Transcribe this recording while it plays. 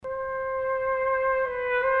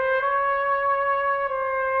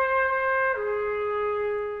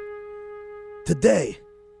Today,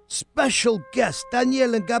 special guests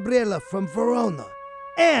Danielle and Gabriela from Verona,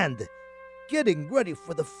 and getting ready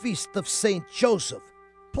for the Feast of St. Joseph,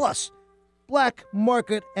 plus black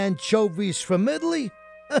market anchovies from Italy,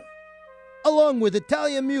 along with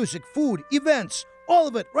Italian music, food, events, all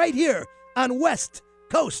of it right here on West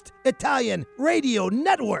Coast Italian Radio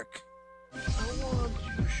Network. I want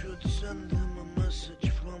you should send him a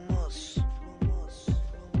message from us.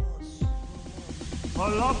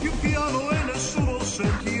 Parla più piano e nessuno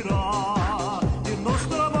sentirà. Il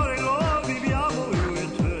nostro amore lo viviamo io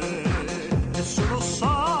e te. Nessuno sa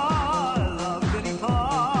la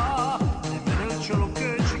verità. Nemmeno il cielo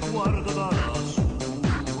che ci guarda da lassù.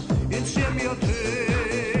 Insieme a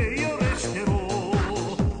te io resterò.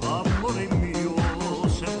 Amore mio,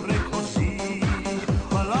 sempre così.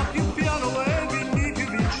 Parla più piano e vieni più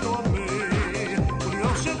vicino a me.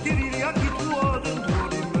 Voglio sentire gli occhi tuoi dentro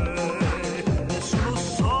di me. Nessuno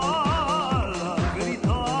sa la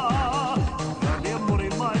verità. Grande amore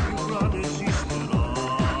mai più grande esisterà.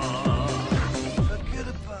 Forget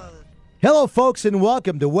about it. Hello, folks, and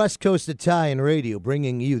welcome to West Coast Italian Radio,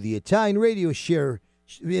 bringing you the Italian radio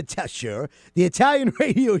the Italian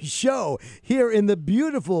radio show here in the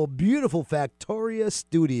beautiful, beautiful Factoria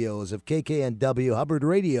studios of KKNW Hubbard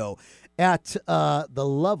Radio at the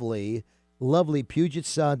lovely, lovely Puget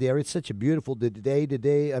Sound area. It's such a beautiful day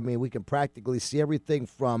today. I mean, we can practically see everything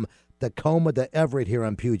from Tacoma to Everett here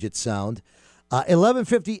on Puget Sound.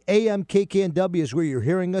 1150 AM KKNW is where you're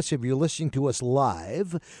hearing us if you're listening to us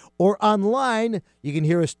live. Or online, you can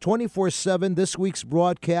hear us 24/7, this week's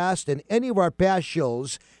broadcast, and any of our past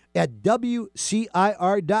shows at WCIR.biz.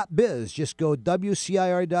 Just go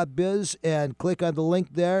WCIR.biz and click on the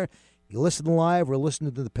link there. You listen live or listen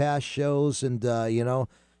to the past shows, and,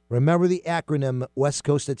 remember the acronym West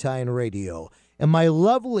Coast Italian Radio. And my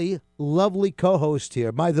lovely, lovely co-host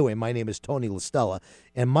here, by the way, my name is Tony LaStella,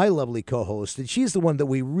 and my lovely co-host, and she's the one that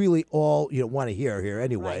we really all want to hear here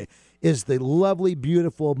anyway, Right. is the lovely,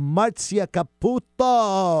 beautiful Marzia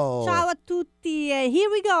Caputo. Ciao a tutti. Here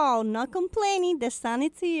we go. Not complaining. The sun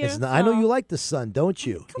is here. I know you like the sun, don't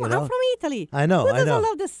you? Come on, know? I'm from Italy. I know, Who I doesn't know.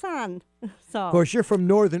 love the sun? So. Of course, you're from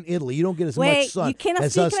northern Italy. You don't get as much Wait, sun you cannot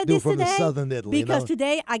as speak us like do this from today the southern Italy. because you know?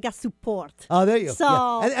 today I got support. Oh, there you go. So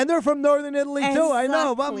Yeah. And they're from northern Italy too. I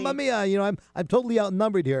know. Exactly. Mamma mia, I'm totally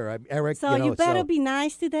outnumbered here, Eric. So you better be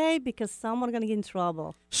nice today because someone's gonna get in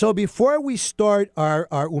trouble. So before we start our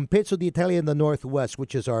Un Pezzo di Italia in the Northwest,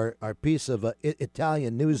 which is our piece of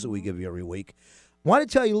Italian news that we give you every week, I want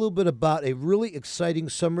to tell you a little bit about a really exciting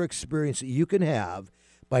summer experience that you can have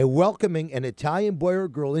by welcoming an Italian boy or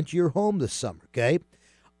girl into your home this summer, okay?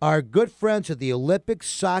 Our good friends at the Olympic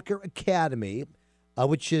Soccer Academy,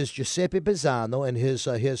 which is Giuseppe Pisano and his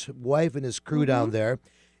wife and his crew down there,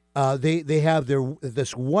 they have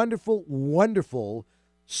this wonderful, wonderful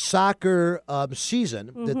soccer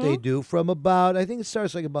season that they do from about, I think it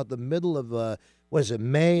starts like about the middle of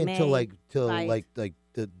May until May, like right.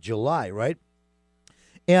 the July, right?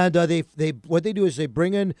 And they what they do is they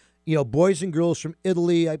bring in boys and girls from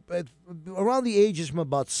Italy around the ages from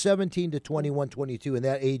about 17 to 21, 22 in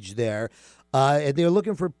that age there. And they're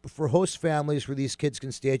looking for host families where these kids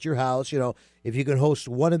can stay at your house. If you can host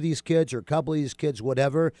one of these kids or a couple of these kids,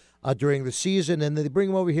 whatever, during the season. And they bring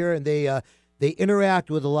them over here and they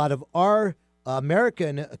interact with a lot of our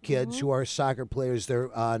American kids who are soccer players.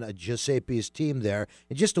 They're on Giuseppe's team there.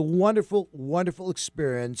 And just a wonderful, wonderful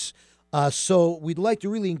experience. So we'd like to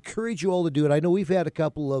really encourage you all to do it. I know we've had a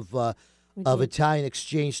couple of Italian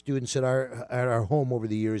exchange students at our home over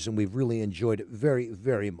the years, and we've really enjoyed it very,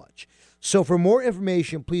 very much. So for more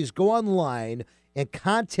information, please go online and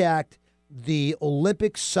contact the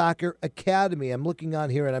Olympic Soccer Academy. I'm looking on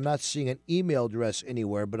here, and I'm not seeing an email address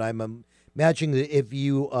anywhere, but I'm imagining that if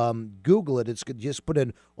you Google it, it's just put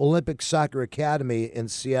in Olympic Soccer Academy in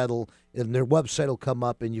Seattle, and their website will come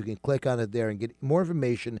up, and you can click on it there and get more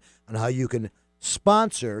information on how you can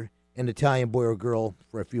sponsor an Italian boy or girl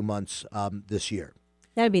for a few months this year.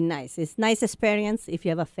 That'd be nice. It's nice experience if you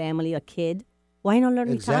have a family, a kid. Why not learn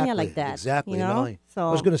Italian like that? Exactly. You know? So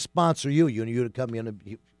I was going to sponsor you, and you would come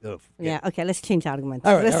in. yeah. Okay. Let's change arguments.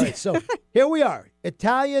 All right. So here we are.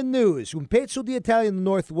 Italian news. Un pezzo di Italia in the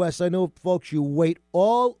Northwest. I know, folks, you wait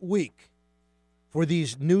all week for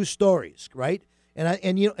these news stories, right?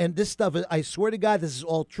 And this stuff, I swear to God, this is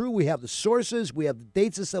all true. We have the sources. We have the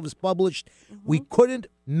dates this stuff was published. We couldn't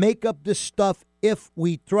make up this stuff if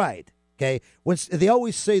we tried, okay? They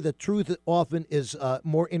always say the truth often is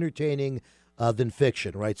more entertaining than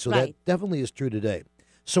fiction, right? So that definitely is true today.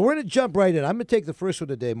 So we're going to jump right in. I'm going to take the first one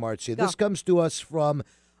today, Marcia. This comes to us from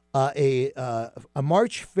a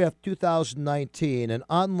March 5th, 2019, an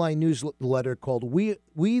online newsletter called We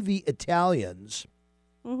the Italians,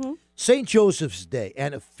 St. Joseph's Day,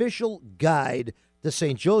 an official guide to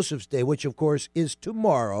St. Joseph's Day, which of course is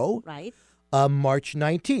tomorrow, Right. March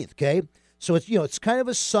 19th. Okay, so it's kind of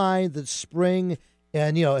a sign that spring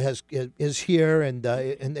and is here, and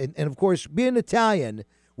of course, being Italian,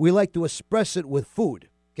 we like to express it with food.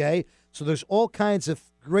 Okay, so there's all kinds of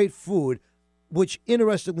great food, which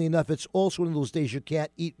interestingly enough, it's also one of those days you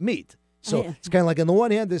can't eat meat. So Yeah. it's kind of like on the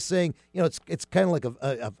one hand, they're saying, it's kind of like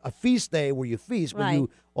a feast day where you feast, but Right. you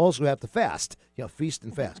also have to fast. Feast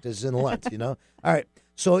and fast because it's in Lent. All right.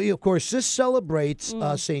 So of course, this celebrates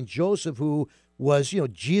Saint Joseph, who was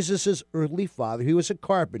Jesus's earthly father. He was a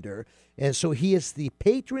carpenter, and so he is the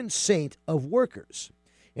patron saint of workers.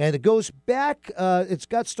 And it goes back. It's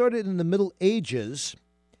got started in the Middle Ages.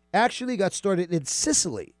 Actually, got started in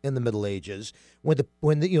Sicily in the Middle Ages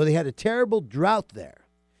when they had a terrible drought there,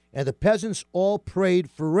 and the peasants all prayed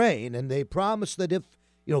for rain, and they promised that if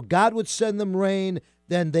God would send them rain,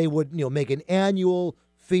 then they would make an annual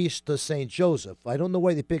feast to Saint Joseph. I don't know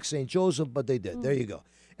why they picked Saint Joseph, but they did. There you go.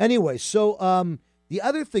 Anyway, so the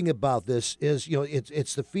other thing about this is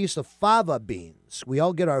it's the feast of fava beans. We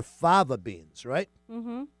all get our fava beans, right?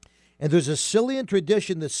 Mm-hmm. And there's a Sicilian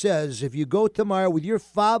tradition that says if you go tomorrow with your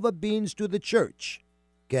fava beans to the church,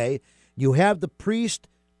 okay, you have the priest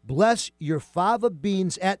bless your fava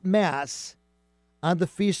beans at Mass on the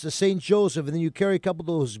feast of St. Joseph, and then you carry a couple of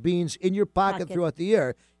those beans in your pocket throughout the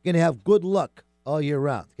year. You're going to have good luck all year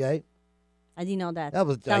round, okay? I didn't know that. That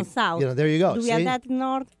was Down south. there you go. Do we See? have that in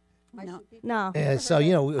North? No. No. And so, A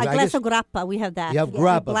I glass guess of grappa, we have that. you have Yeah,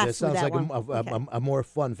 grappa. blessed That with sounds that like one. a more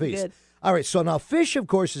fun feast. Good. All right, so now fish, of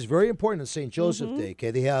course, is very important on St. Joseph Day.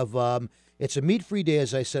 Okay, they have it's a meat-free day,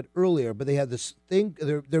 as I said earlier, but they have this thing.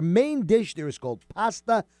 Their main dish there is called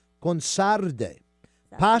pasta con sarde.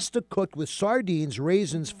 Pasta cooked with sardines,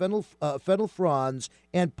 raisins, fennel fronds,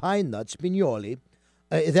 and pine nuts, pignoli.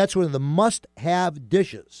 That's one of the must-have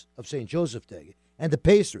dishes of St. Joseph Day. And the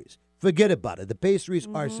pastries, forget about it. The pastries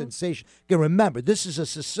are sensational. Again, remember, this is a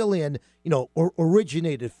Sicilian,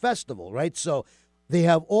 originated festival, right? So they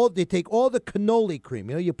take all the cannoli cream.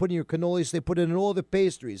 You put in your cannolis, they put it in all the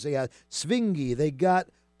pastries. They got svinghi, they got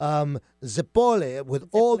zeppole with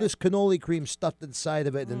all this cannoli cream stuffed inside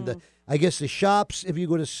of it. And I guess the shops, if you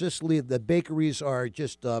go to Sicily, the bakeries are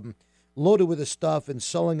just loaded with the stuff and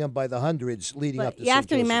selling them by the hundreds leading up But to you have St.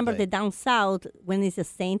 to Joseph remember Day. that down south, when it's a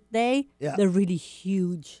saint day, Yeah. they're really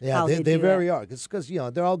huge. Yeah, how they do very it. are. It's because,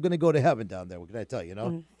 they're all going to go to heaven down there. What can I tell you,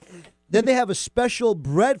 Then they have a special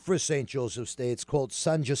bread for St. Joseph's Day. It's called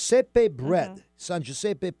San Giuseppe bread. San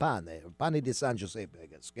Giuseppe pane, or pane di San Giuseppe, I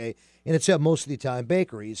guess, okay? And it's at most of the Italian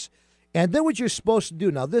bakeries. And then what you're supposed to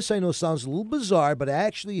do, now this I know sounds a little bizarre, but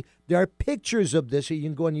actually there are pictures of this that you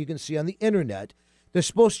can go and you can see on the internet. You're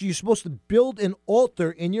supposed to build an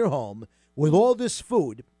altar in your home with all this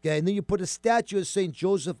food, okay? And then you put a statue of St.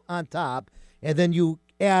 Joseph on top, and then you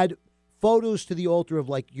add photos to the altar of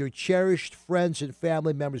like your cherished friends and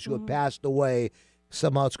family members who have passed away.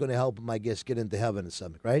 Somehow it's going to help them, I guess, get into heaven or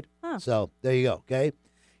something, right? Huh. So there you go, okay?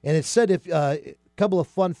 And it said a couple of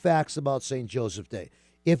fun facts about St. Joseph Day.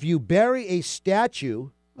 If you bury a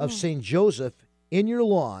statue of St. Joseph in your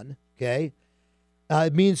lawn, okay,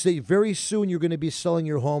 it means that very soon you're going to be selling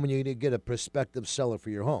your home and you're going to get a prospective seller for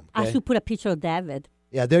your home. I Okay? should put a picture of David.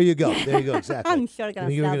 Yeah, there you go. There you go, exactly. I'm sure gonna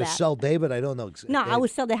You're sell going to that. sell David? I don't know. No, Okay? I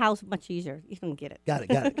would sell the house much easier. You don't get it. Got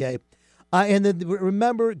it, okay. And then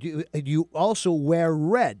remember, you also wear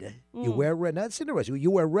red. You wear red. Now, that's interesting.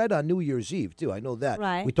 You wear red on New Year's Eve, too. I know that.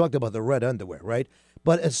 Right. We talked about the red underwear, right?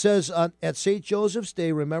 But it says at St. Joseph's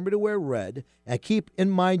Day, remember to wear red and keep in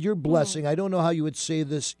mind your blessing. I don't know how you would say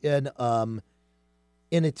this in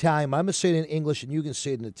Italian. I'm going to say it in English, and you can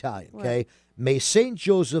say it in Italian, okay? Right. May St.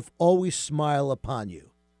 Joseph always smile upon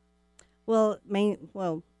you. Well,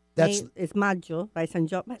 That's- May is Maggio, right?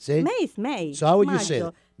 See? May is May. So how would you say Maggio.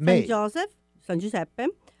 it? May. San Joseph, San Giuseppe,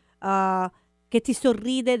 che ti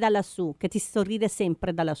sorride da lassù, che ti sorride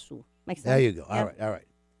sempre da lassù. Makes sense? There you go. Yeah. All right.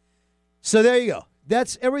 So there you go.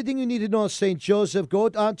 That's everything you need to know on St. Joseph. Go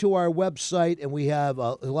onto our website, and we have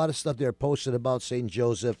a lot of stuff there posted about St.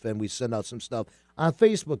 Joseph, and we send out some stuff on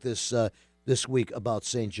Facebook this week about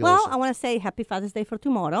St. Joseph. Well, I want to say Happy Father's Day for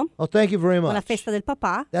tomorrow. Oh, thank you very much. Buona festa del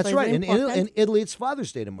papà. That's so it's right. very In important. Italy, it's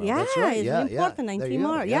Father's Day tomorrow. Yeah, That's right. it's Yeah, very important. There 19 you go.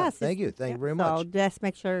 more. Yeah, Yes. thank you. Thank you very much. So just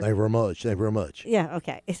make sure. Thank you very much. Thank you very much. Yeah,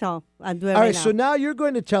 okay. So I'll do it All right right, now. so now you're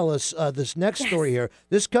going to tell us this next story here.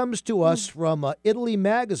 This comes to us from Italy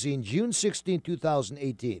Magazine, June 16,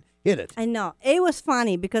 2018. Hit it. I know. It was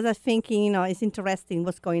funny because I was thinking, it's interesting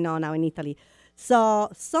what's going on now in Italy. So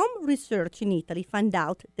some research in Italy found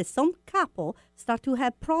out that some couple start to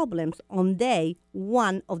have problems on day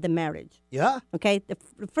one of the marriage. Yeah? Okay? The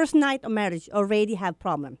first night of marriage already have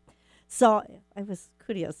problem. So I was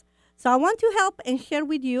curious. So I want to help and share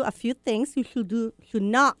with you a few things you should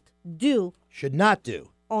not do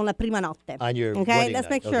on la prima notte. On your okay? wedding Let's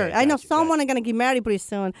night. make sure. Okay, I know gotcha, someone are going to get married pretty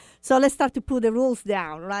soon. So let's start to put the rules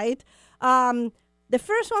down, right? The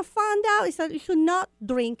first one found out is that you should not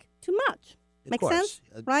drink too much. Of Makes course. sense,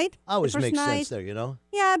 right? Always The first makes night, sense there, you know?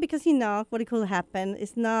 Yeah, because what could happen.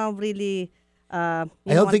 It's not really. I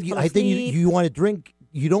think you want to drink.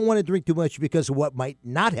 You don't want to drink too much because of what might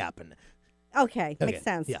not happen. Okay, makes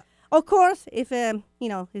sense. Yeah. Of course, if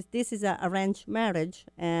this is an arranged marriage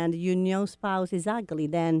and your spouse is ugly,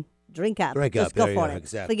 then drink up. Just go for it.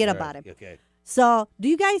 Exactly. Forget All about right. it. Okay. So, do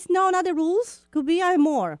you guys know another rules? Could be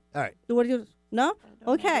more. All right. What do you no?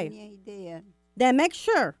 Okay. Any idea? Then make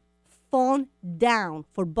sure phone down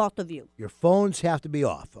for both of you. Your phones have to be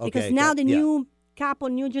off. Okay. Because now the new couple,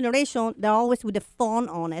 new generation, they're always with the phone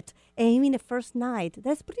on it. And even the first night,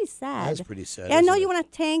 that's pretty sad. That's pretty sad. I know isn't you it?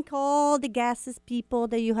 want to thank all the gases people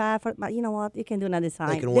that you have, but you know what? You can do another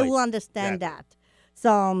time. can They wait. will understand Yeah. that.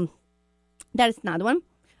 So that is another one.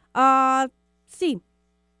 See,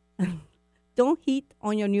 don't hit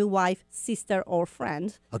on your new wife, sister, or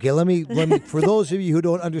friend. Okay, let me. For those of you who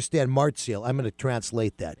don't understand Martziel, I'm going to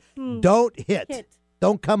translate that. Don't hit.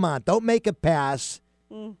 Don't come on. Don't make a pass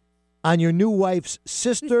on your new wife's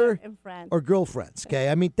sister and friend. or girlfriends. Okay,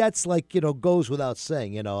 I mean that's like goes without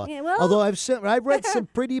saying. Yeah, well- although I've read some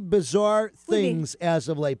pretty bizarre things as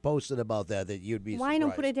of late posted about that you'd be. Why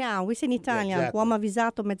not put it down? We say in Italian, exactly. uomo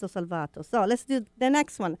avvisato, mezzo salvato. So let's do the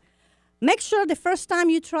next one. Make sure the first time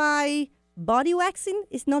you try body waxing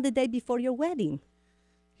is not the day before your wedding.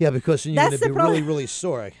 Yeah, because then you're going That's to be the problem. really, really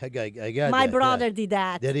sore. I got My that, brother yeah. did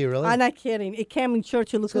that. Did he really? I'm not kidding. It came in church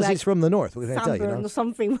to look Because like he's from the north. What can I tell you? sunburn or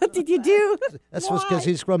something. What did you do? That's because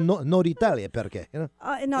he's from Nord Italia, perché?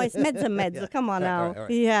 No, it's mezzo mezzo. Come on now. All right.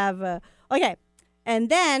 We have okay, and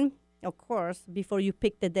then of course before you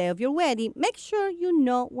pick the day of your wedding, make sure you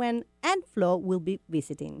know when Aunt Flo will be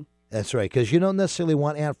visiting. That's right, because you don't necessarily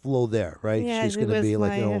want Aunt Flo there, right? Yeah, She's it going to was be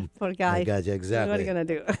like, my poor guy. I got you, exactly. What are you gonna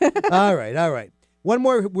do? All right. One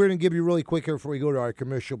more we're going to give you really quick here before we go to our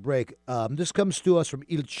commercial break. This comes to us from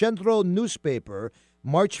Il Centro newspaper,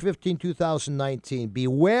 March 15, 2019.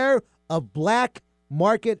 Beware of black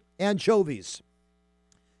market anchovies.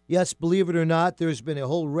 Yes, believe it or not, there's been a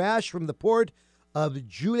whole rash from the port of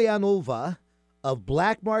Giulianova of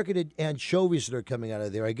black market anchovies that are coming out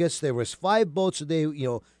of there. I guess there was 5 boats a day,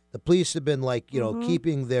 the police have been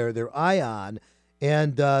keeping their eye on.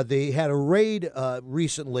 And they had a raid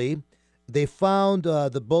recently. They found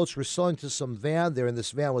the boats were selling to some van there, and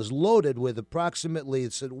this van was loaded with approximately,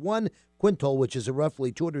 it said 1 quintal, which is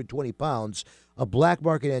roughly 220 pounds, of black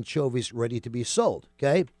market anchovies ready to be sold.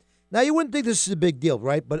 Okay? Now, you wouldn't think this is a big deal,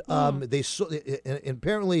 right? But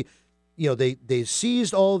apparently, they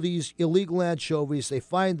seized all these illegal anchovies. They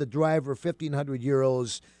fined the driver 1,500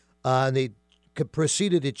 euros, and they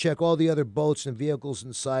proceeded to check all the other boats and vehicles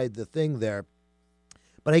inside the thing there.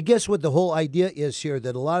 But I guess what the whole idea is here,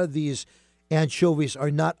 that a lot of these anchovies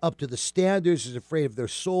are not up to the standards, is afraid if they're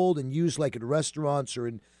sold and used like in restaurants or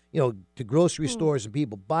in, to grocery stores and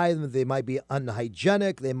people buy them, they might be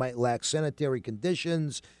unhygienic, they might lack sanitary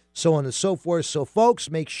conditions, so on and so forth. So,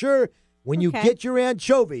 folks, make sure when you get your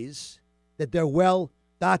anchovies that they're well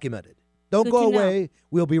documented. Don't Good go to know. away.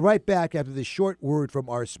 We'll be right back after this short word from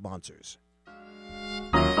our sponsors.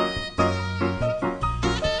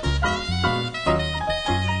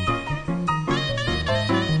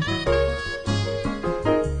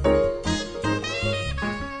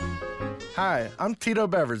 Hi, I'm Tito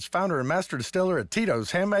Beveridge, founder and master distiller at Tito's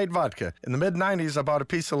Handmade Vodka. In the mid-'90s, I bought a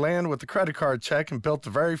piece of land with a credit card check and built the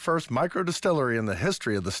very first micro distillery in the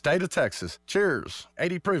history of the state of Texas. Cheers.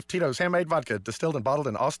 80 proof Tito's Handmade Vodka, distilled and bottled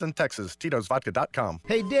in Austin, Texas. Tito'sVodka.com.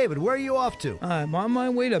 Hey, David, where are you off to? I'm on my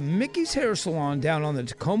way to Mickey's Hair Salon down on the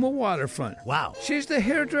Tacoma waterfront. Wow. She's the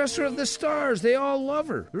hairdresser of the stars. They all love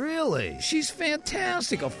her. Really? She's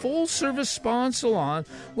fantastic. A full-service spa and salon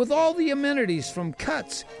with all the amenities from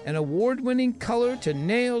cuts and award-winning color to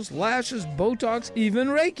nails, lashes, Botox, even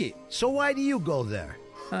Reiki. So why do you go there?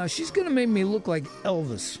 She's going to make me look like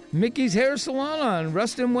Elvis. Mickey's Hair Salon on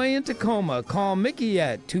Ruston Way in Tacoma. Call Mickey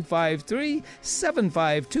at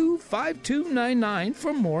 253-752-5299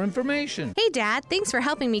 for more information. Hey, Dad, thanks for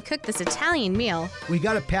helping me cook this Italian meal. We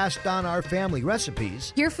got to pass down our family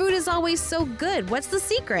recipes. Your food is always so good. What's the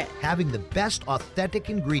secret? Having the best authentic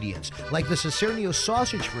ingredients, like the Cicernio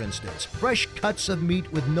sausage, for instance. Fresh cuts of meat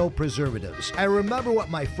with no preservatives. I remember what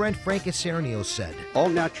my friend Frank Cicernio said. All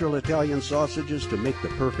natural Italian sausages to make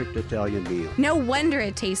the perfect Italian meal. No wonder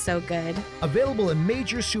it tastes so good. Available in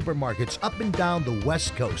major supermarkets up and down the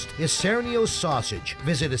West Coast. Cicernio sausage.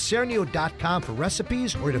 Visit Cicernio.com for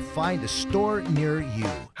recipes or to find a store near you.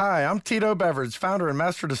 Hi, I'm Tito Beveridge, founder and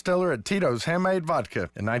master distiller at Tito's Handmade Vodka.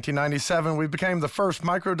 In 1997, we became the first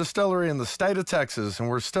micro distillery in the state of Texas, and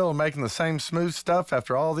we're still making the same smooth stuff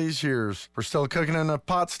after all these years. We're still cooking in a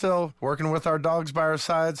pot still, working with our dogs by our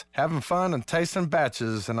sides, having fun and tasting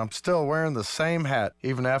batches, and I'm still wearing the same hat,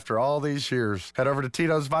 even after all these years. Head over to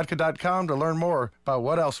Tito'sVodka.com to learn more about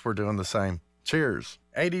what else we're doing the same. Cheers.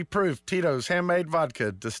 80 proof Tito's Handmade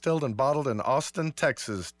Vodka, distilled and bottled in Austin,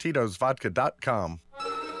 Texas. Tito'sVodka.com.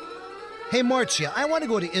 Hey, Marzia, I want to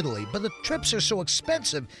go to Italy, but the trips are so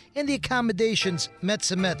expensive and the accommodations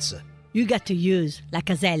mezza. You got to use La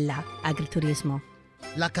Casella Agriturismo.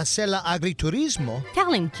 La Casella Agriturismo?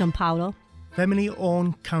 Tell him, Gianpaolo.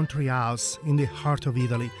 Family-owned country house in the heart of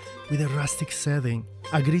Italy with a rustic setting.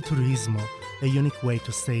 Agriturismo, a unique way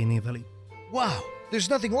to stay in Italy. Wow, there's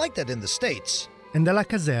nothing like that in the States. And the La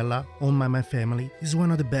Casella, owned by my family, is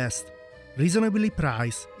one of the best. Reasonably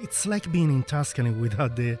priced, it's like being in Tuscany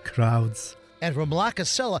without the crowds. And from La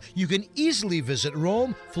Casella, you can easily visit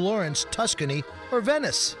Rome, Florence, Tuscany, or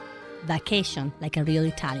Venice. Vacation like a real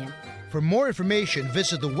Italian. For more information,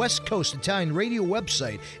 visit the West Coast Italian Radio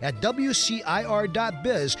website at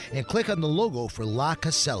WCIR.biz and click on the logo for La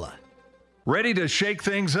Casella. Ready to shake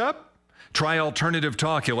things up? Try Alternative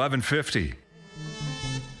Talk 1150.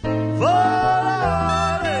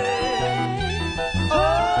 Volare,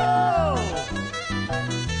 oh,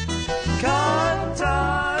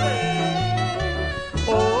 cantare,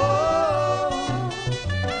 oh,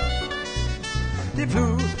 di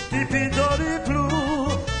blu, dipinto di blu,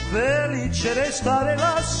 felice restare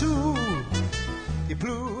lassù, di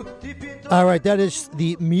blu, dipinto. All right, that is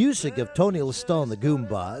the music of Tony Listone, the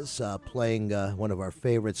Goombas, playing one of our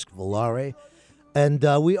favorites, Volare. And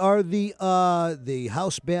we are the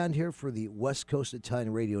house band here for the West Coast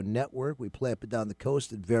Italian Radio Network. We play up and down the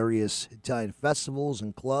coast at various Italian festivals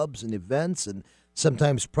and clubs and events and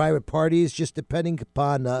sometimes private parties, just depending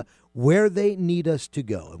upon where they need us to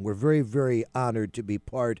go. And we're very, very honored to be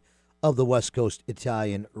part of the West Coast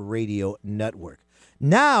Italian Radio Network.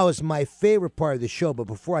 Now is my favorite part of the show, but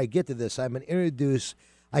before I get to this, I'm going to introduce,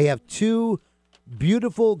 I have two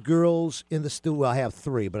beautiful girls in the studio. Well, I have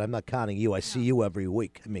three, but I'm not counting you. I see you every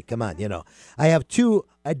week. I mean, come on, you know. I have two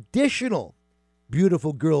additional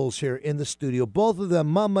beautiful girls here in the studio. Both of them,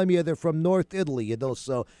 mamma mia, they're from North Italy, you know.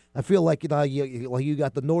 So I feel like, you know, you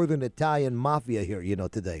got the Northern Italian mafia here, you know,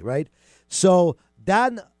 today, right? So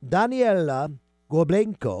Daniela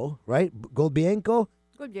Goblenko, right? Golbienko,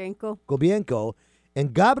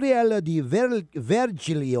 and Gabriella Di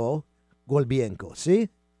Vergilio Golbienko. See?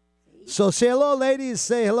 So say hello, ladies.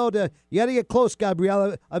 Say hello to, you got to get close,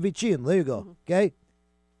 Gabriella Avicino. There you go, okay?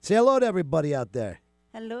 Say hello to everybody out there.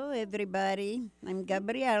 Hello, everybody. I'm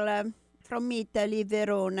Gabriella from Italy,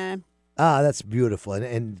 Verona. Ah, that's beautiful.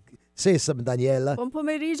 And say something, Daniela. Buon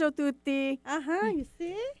pomeriggio tutti. You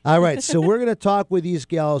see? All right, so we're going to talk with these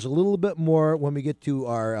gals a little bit more when we get to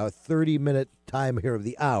our 30-minute time here of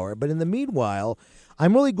the hour. But in the meanwhile,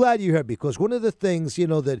 I'm really glad you're here because one of the things, you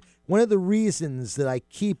know, that one of the reasons that I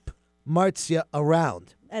keep Marzia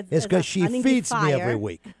around is because she feeds me every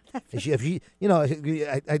week. If she, you know,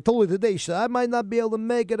 I told her today, she said, I might not be able to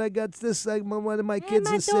make it. I got this, one of my kids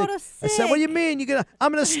is sick. I said, what do you mean?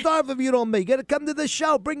 I'm going to starve if you don't make it. You got to come to the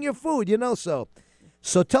show. Bring your food, you know. So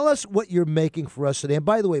tell us what you're making for us today. And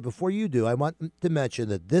by the way, before you do, I want to mention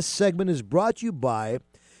that this segment is brought to you by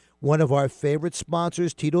one of our favorite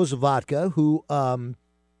sponsors, Tito's Vodka, who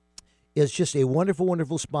is just a wonderful,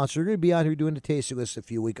 wonderful sponsor. We're going to be out here doing the tasting list a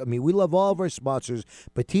few weeks. I mean, we love all of our sponsors,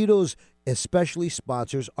 but Tito's especially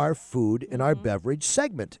sponsors our food and our beverage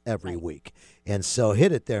segment every week. And so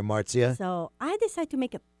hit it there, Marzia. So I decided to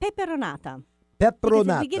make a peperonata. Peperonata. Because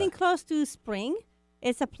we're getting close to spring.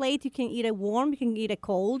 It's a plate. You can eat it warm. You can eat it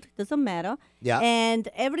cold. Doesn't matter. Yeah. And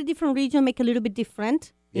every different region make a little bit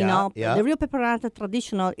different. You know, the real peperonata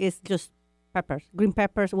traditional is just peppers, green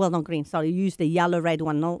peppers. Well, not green. Sorry, you use the yellow, red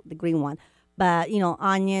one, not the green one. But, you know,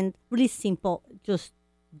 onion, really simple. Just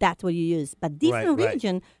that's what you use. But different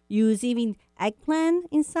region use even eggplant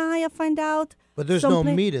inside. I find out. But there's Some no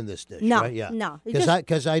pla- meat in this dish, No, right? Yeah. no. It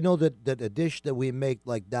Because I know that a dish that we make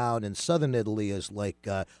like down in southern Italy is like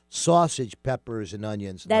sausage, peppers, and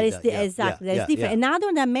onions. That like is that. the, Yeah, exactly. yeah, That's yeah, different. yeah. Another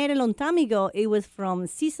one that I made a long time ago, it was from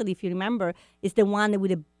Sicily, if you remember. It's the one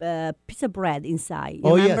with a piece of bread inside. You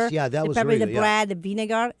Oh, yes, remember? yeah, that the was pepper, really the good, yeah. bread, the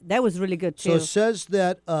vinegar. That was really good So too. it says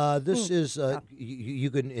that this is you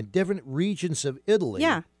can in different regions of Italy.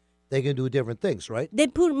 Yeah. They can do different things, right? They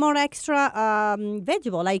put more extra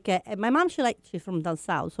vegetable. Like my mom, she's from down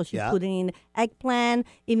south, so she's Yeah. putting in eggplant,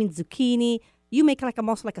 even zucchini. You make like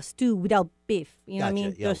almost like a stew without beef. You know what I Gotcha,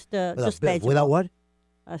 mean? yeah. Just Without beef. vegetable. Without what?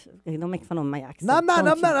 Okay, don't make fun of my accent. No, I'm not.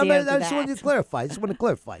 Don't I'm not. you I'm dare not I do just want that. to clarify. I just want to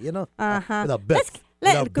clarify. You know. Uh-huh. Without beef.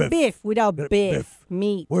 Let beef without beef.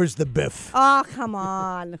 Meat. Where's the biff? Oh, come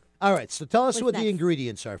on. All right. So tell us What's what the next?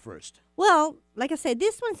 ingredients are first. Well, like I said,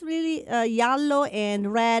 this one's really yellow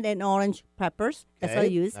and red and orange peppers. That's what I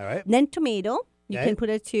Okay, use. all right. Then tomato. You Okay. can put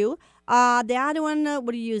it too. The other one,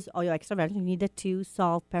 what do you use? Oh, your extra virgin. You need that too.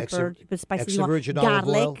 Salt, pepper, put spices. extra You want. virgin olive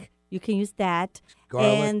garlic. oil. You can use that.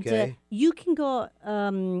 Garlic, And okay. you can go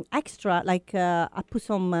extra, like I put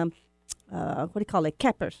some, what do you call it,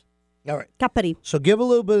 capers. All right. Caperi. So give a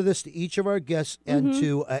little bit of this to each of our guests and Mhm.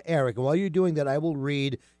 to Eric. And while you're doing that, I will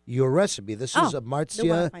read your recipe. This Oh, is the one I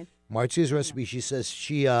Marzia. find. Marzia's recipe. She says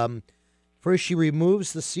she first she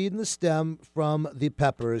removes the seed and the stem from the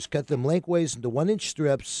peppers, cut them lengthways into 1-inch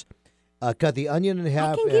strips. Cut the onion in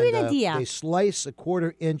half. can give you and, an idea. They slice a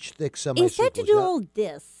 1/4-inch thick semicircles. Instead to do Yeah. all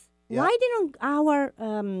this, Yeah. why didn't our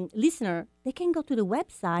listener, they can go to the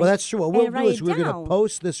website. Well, that's true. What we'll and do write is it we're going down. to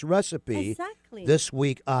post this recipe Exactly. this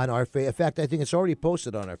week on our In fact, I think it's already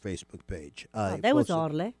posted on our Facebook page. Oh, I that was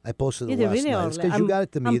posted- Orle. I posted You it did last really night. It's Orle. because you I'm- got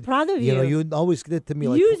it to me. I'm proud of You know, you. you always get it to me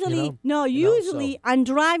like Usually, so- I'm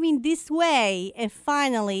driving this way, and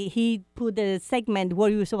finally he put the segment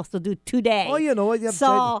what you were supposed to do today. Oh, you know, yeah,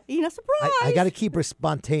 so surprise. I got to keep her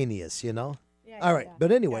spontaneous, you know. All right,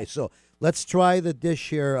 but anyway, so let's try the dish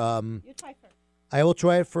here. You try first. I will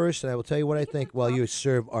try it first, and I will tell you what I think while you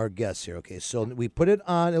serve our guests here. Okay, so we put it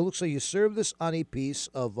on. It looks like you serve this on a piece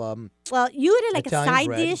of Well, you eat it like Italian a side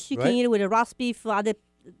bread, dish. You right? can eat it with a roast beef or other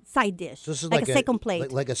side dish. This is like a second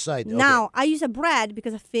plate. like a side. Okay. Now, I use a bread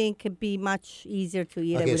because I think it'd be much easier to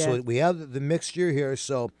eat it Okay, with so a... we have the mixture here.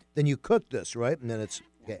 So then you cook this, right? And then it's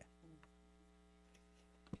okay.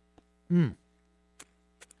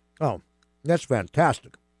 Oh, that's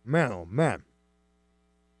fantastic, man! Oh man,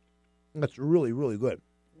 that's really really good.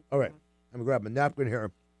 All right, I'm gonna grab a napkin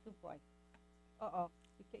here. Uh-oh.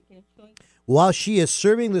 While she is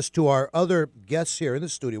serving this to our other guests here in the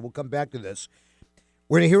studio, we'll come back to this.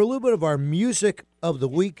 We're going to hear a little bit of our music of the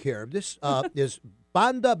week here. This is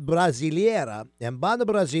Banda Brasileira. And Banda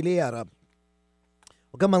Brasileira,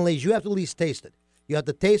 well, come on, ladies, you have to at least taste it. You have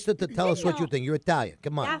to taste it to tell us what you think. You're Italian.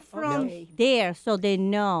 Come on. They're from there, so they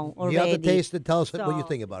know already. You have to taste it. Tell us what you So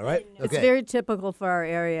think about it, right? It's very typical for our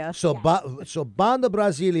area. So, so Banda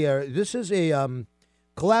Brasileira, this is a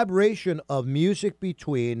collaboration of music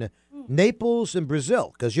between Naples and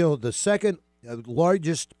Brazil, because you know the second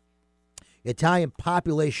largest Italian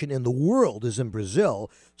population in the world is in Brazil.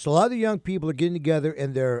 So a lot of the young people are getting together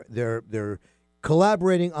and they're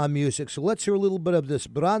collaborating on music. So let's hear a little bit of this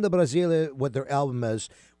Banda Brasileira, what their album is.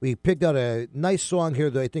 We picked out a nice song here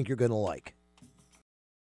that I think you're going to like.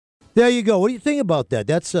 There you go. What do you think about that?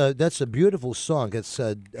 That's a beautiful song. It's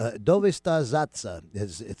Dove sta Zazza,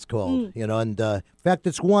 it's called. You know, and in fact,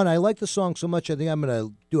 it's one. I like the song so much. I think I'm going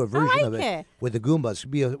to do a version of it with the Goombas.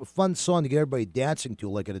 It'd be a fun song to get everybody dancing to,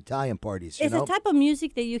 like at Italian parties. You It's know? a type of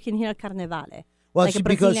music that you can hear at Carnevale. Well, like see, a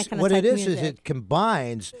Brazilian because kind of what it type is music. it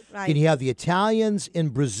combines. Right. And you have the Italians in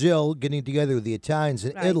Brazil getting together with the Italians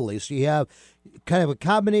in Right. Italy. So you have kind of a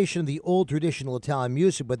combination of the old traditional Italian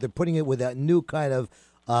music, but they're putting it with that new kind of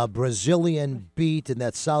Brazilian beat and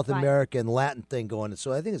that South Right. American Latin thing going.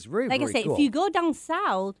 So I think it's very, Like very I say, cool. if you go down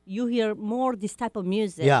south, you hear more this type of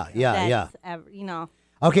music. Yeah, yeah. You know.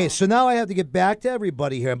 Okay, so now I have to get back to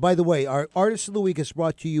everybody here. And by the way, our Artist of the Week is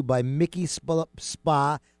brought to you by Mickey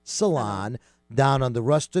Spa Salon down on the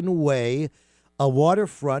Ruston Way, a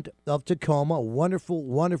waterfront of Tacoma. A wonderful,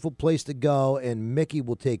 wonderful place to go. And Mickey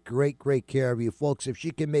will take great, great care of you folks. If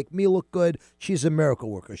she can make me look good, she's a miracle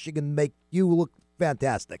worker. She can make you look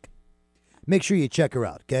fantastic. Make sure you check her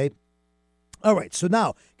out, okay? All right, so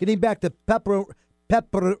now getting back to Pepperonata.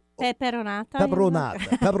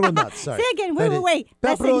 pepperonata. Sorry. Say again. Wait.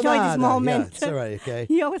 Let's enjoy this Pepperonata. moment. Yeah, it's all right, okay?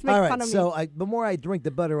 You always make all right, fun of me. so the more I drink,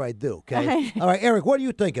 the better I do, okay? All right, Eric, what do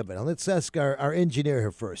you think of it? Let's ask our engineer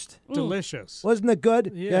here first. Delicious. Wasn't it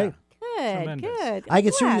good? Yeah. Okay. Good, Tremendous. good. I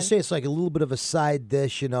can certainly Glad. say it's like a little bit of a side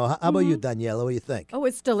dish, you know. How about you, Daniela? What do you think? Oh,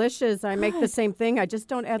 it's delicious. I make the same thing. I just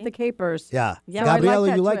don't add the capers. Yeah. Yeah, I like Gabriela,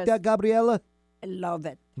 that you like twist. that, Gabriela? I love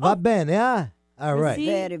it. Va bene, yeah? All right.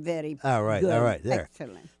 Very, very All right, good. all right, there.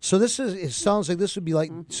 Excellent. So it sounds like this would be like,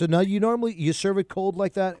 so now you serve it cold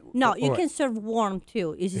like that? No, you Or- can serve warm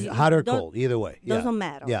too. Hot or cold, either way. Yeah. Doesn't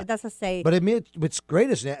matter. Yeah. It doesn't say. But I mean, it's great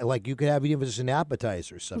as like you could have it even as an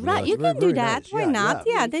appetizer or something. Right, it's you very, can do very that. nice. Why Yeah, not?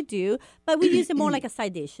 yeah. Yeah, they do. But we use it more like a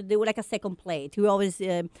side dish. They were like a second plate. We always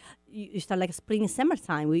you start like spring and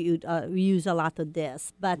summertime. We use a lot of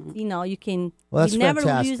this. But you can. Well, that's you never use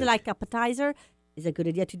fantastic. it like appetizer. It's a good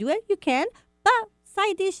idea to do it. You can, but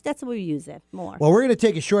side dish. That's where we use it more. Well, we're going to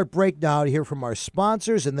take a short break now to hear from our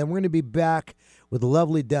sponsors, and then we're going to be back with the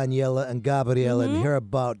lovely Daniela and Gabriela and hear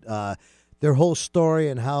about their whole story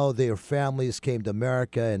and how their families came to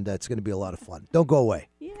America, and that's going to be a lot of fun. Don't go away.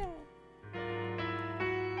 Yeah.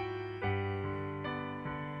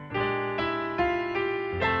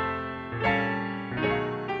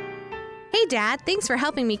 Hey, Dad, thanks for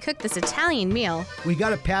helping me cook this Italian meal. We got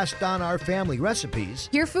to pass down our family recipes.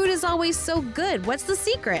 Your food is always so good. What's the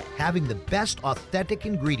secret? Having the best authentic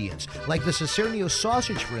ingredients, like the Cicernio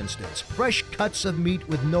sausage, for instance. Fresh cuts of meat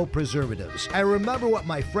with no preservatives. I remember what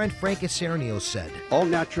my friend Frank Cicernio said. All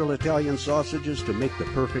natural Italian sausages to make the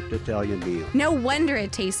perfect Italian meal. No wonder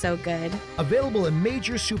it tastes so good. Available in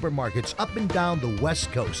major supermarkets up and down the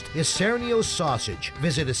West Coast. Cicernio sausage.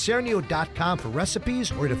 Visit Cicernio.com for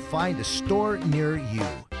recipes or to find a store near you.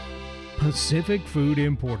 Pacific Food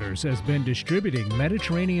Importers has been distributing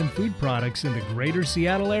Mediterranean food products in the greater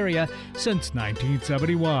Seattle area since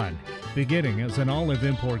 1971. Beginning as an olive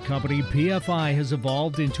import company, PFI has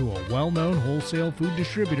evolved into a well-known wholesale food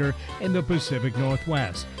distributor in the Pacific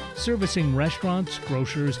Northwest, servicing restaurants,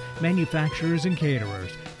 grocers, manufacturers, and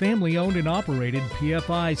caterers. Family-owned and operated,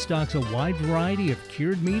 PFI stocks a wide variety of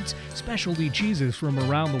cured meats, specialty cheeses from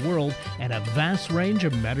around the world, and a vast range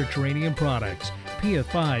of Mediterranean products.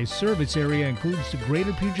 PFI's service area includes the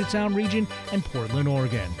greater Puget Sound region and Portland,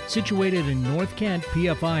 Oregon. Situated in North Kent,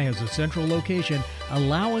 PFI has a central location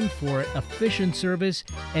allowing for efficient service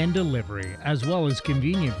and delivery, as well as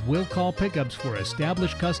convenient will-call pickups for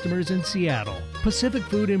established customers in Seattle. Pacific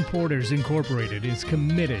Food Importers Incorporated is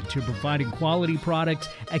committed to providing quality products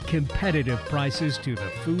at competitive prices to the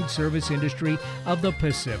food service industry of the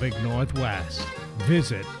Pacific Northwest.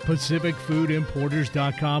 Visit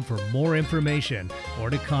PacificFoodImporters.com for more information or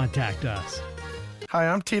to contact us. Hi,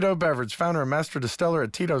 I'm Tito Beverage, founder and master distiller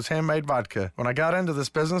at Tito's Handmade Vodka. When I got into this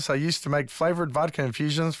business, I used to make flavored vodka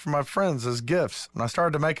infusions for my friends as gifts. When I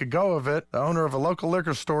started to make a go of it, the owner of a local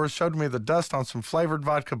liquor store showed me the dust on some flavored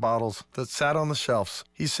vodka bottles that sat on the shelves.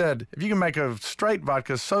 He said, if you can make a straight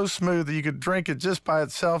vodka so smooth that you could drink it just by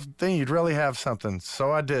itself, then you'd really have something.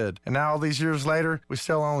 So I did. And now all these years later, we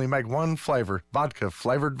still only make one flavor, vodka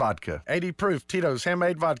flavored vodka. 80 proof Tito's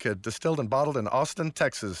Handmade Vodka, distilled and bottled in Austin,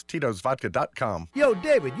 Texas. Tito'sVodka.com. Yo,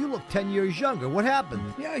 David, you look 10 years younger. What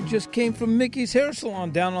happened? Yeah, I just came from Mickey's Hair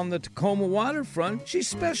Salon down on the Tacoma waterfront. She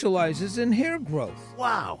specializes in hair growth.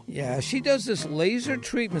 Wow. Yeah, she does this laser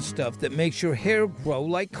treatment stuff that makes your hair grow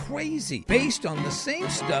like crazy, based on the same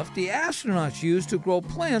stuff the astronauts use to grow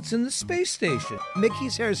plants in the space station.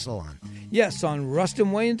 Mickey's Hair Salon. Yes, on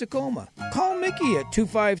Ruston Way in Tacoma. Call Mickey at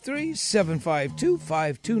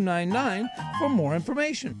 253-752-5299 for more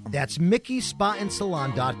information. That's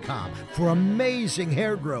MickeySpaAndSalon.com for amazing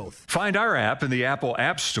hair growth. Find our app in the Apple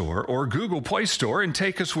App Store or Google Play Store and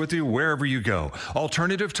take us with you wherever you go.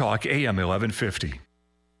 Alternative Talk AM 1150.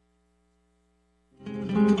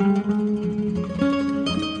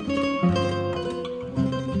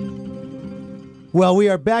 Well, we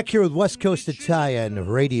are back here with West Coast Italian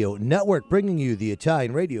Radio Network, bringing you the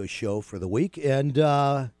Italian radio show for the week, and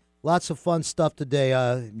lots of fun stuff today.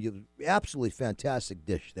 Absolutely fantastic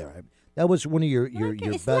dish there. That was one of your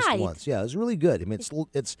It's best light. ones. Yeah, it was really good. I mean,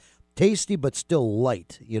 it's tasty but still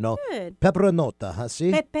light. You know, Good. pepperonata, huh?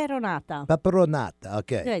 See, Pepperonata. pepperonata.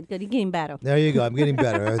 Okay, Good, good. You're getting better. there you go. I'm getting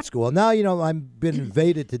better. That's cool. Now you know I've been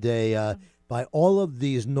invaded today by all of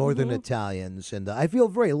these northern Italians, and I feel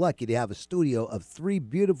very lucky to have a studio of three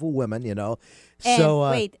beautiful women. You know, And so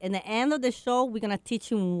wait, in the end of the show, we're gonna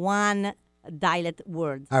teach you one dialect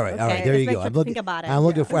words. All right, okay? all right. There you Let's go. make I'm sure to looking. think about it. I'm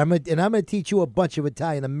looking for. I'm going to teach you a bunch of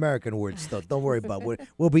Italian American words. Though. Don't worry about it.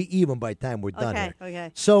 We'll be even by the time we're done here.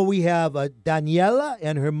 Okay. So we have Daniela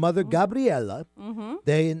and her mother Gabriella. Mm-hmm.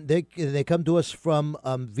 They come to us from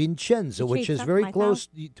Vincenzo, which is very my close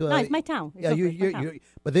to. No, it's my town. It's Yeah, okay, it's my town.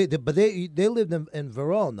 but they lived in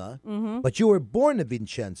Verona. Mhm. But you were born in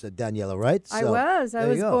Vincenzo, Daniela, right? I So, was. I there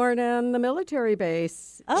was you go. born on the military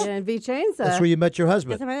base Oh. in Vicenza. That's where you met your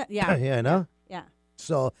husband. Yeah. yeah, I know. Yeah.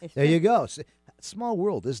 So It's there you true. go. Small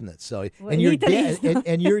world, isn't it? So Well, and your Italy dad is-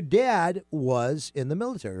 and your dad was in the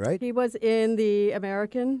military, right? He was in the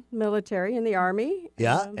American military, in the Army.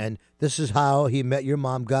 Yeah, and this is how he met your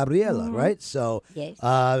mom, Gabriella, Mhm. right? So, Yes.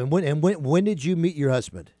 when did you meet your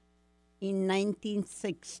husband? In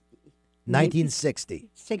 1960. 1960.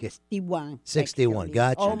 61. 61. actually.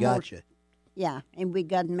 Gotcha, Almost. gotcha. Yeah, and we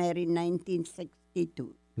got married in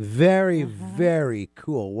 1962. Very, very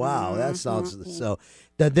cool. Wow, that sounds so.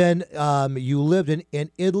 Then you lived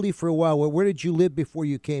in Italy for a while. Where did you live before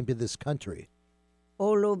you came to this country?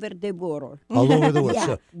 All over the world. All over the world. Yeah,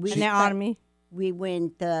 So, we In the army. We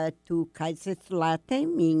went to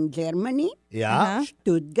Kaiserslautern in Germany. Yeah.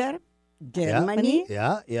 Stuttgart, Germany.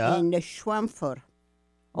 Yeah, yeah. And Schweinfurt,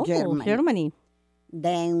 Oh, Germany. Germany.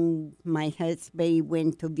 Then my husband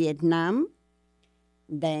went to Vietnam.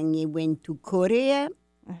 Then he went to Korea.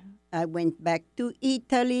 I went back to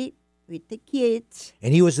Italy with the kids.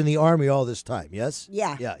 And he was in the army all this time, yes?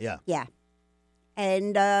 Yeah. Yeah. Yeah.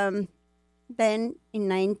 And then in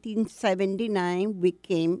 1979, we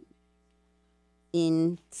came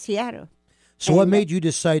in Seattle. So what And, made you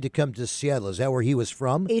decide to come to Seattle? Is that where he was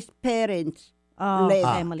from? His parents Oh, live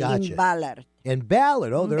family. gotcha. in Ballard. In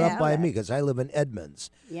Ballard. Oh, they're up by Ballard. me because I live in Edmonds.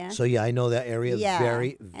 Yeah. So, yeah, I know that area Yeah.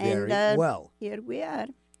 very, very And, well. Here we are.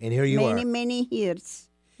 And here you many, are. many years.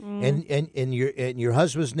 And your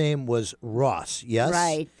husband's name was Ross, yes?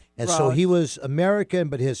 Right, And so he Ross. was American,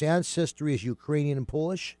 but his ancestry is Ukrainian and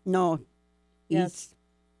Polish? No, Yes.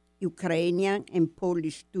 he's Ukrainian and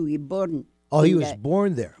Polish too. He born. Oh, he in was the-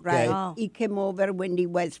 born there. Right. Okay. Oh. He came over when he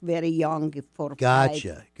was very young, for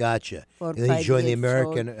Gotcha. 4 And then he 5 joined the years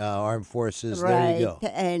American Armed Forces. Right. There you go.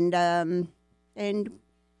 And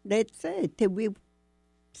that's it. We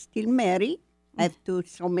still married after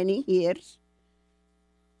so many years.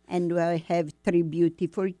 And I have 3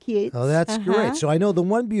 beautiful kids. Oh, that's great. So I know the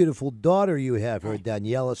one beautiful daughter you have here,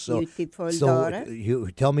 Daniela. So, Beautiful so daughter.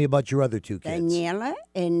 you tell me about your other 2 kids. Daniela,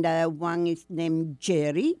 and one is named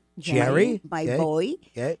Jerry. Jerry? My Okay. boy.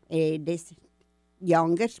 Okay. This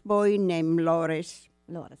youngest boy named Loris.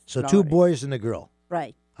 So 2 boys and a girl.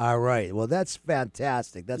 Right. All right. Well, that's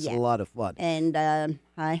fantastic. That's Yeah. a lot of fun. And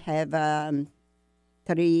I have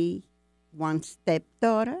 1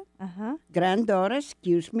 stepdaughter, granddaughter,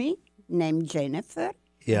 excuse me, named Jennifer.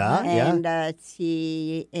 Yeah, yeah. And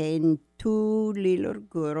she and 2 little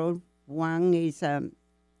girls. One is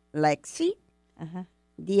Lexi.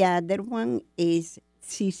 The other one is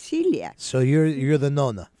Cecilia. So you're the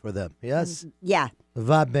nonna for them, yes? Yeah.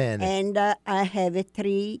 Va bene. And I have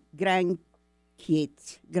 3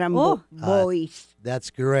 grandkids, Oh. boys. That's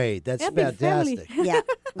great. That's Yeah, big family. fantastic. Yeah.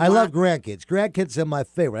 I love grandkids. Grandkids are my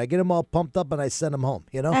favorite. I get them all pumped up and I send them home,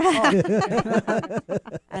 you know? I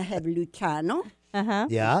have Luciano.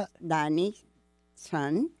 Yeah. Danny's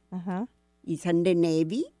son. He's in the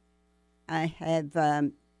Navy. I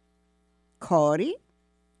have Corey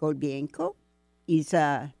Golbienko. He's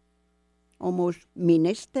almost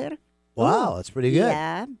minister. Wow, that's pretty good.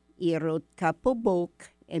 Yeah. He wrote a couple books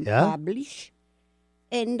and Yeah? published.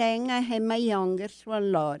 And then I have my youngest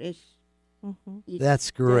one, Loris. He's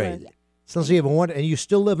That's great. Sounds like you have a wonder. And you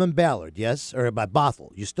still live in Ballard, yes? Or by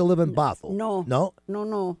Bothell? You still live in Bothell? No. No?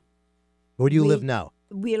 No. Where do you We- live now?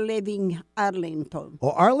 We live in Arlington.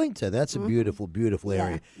 Oh, Arlington. That's a beautiful, beautiful Yeah,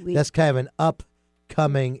 area. we- That's kind of an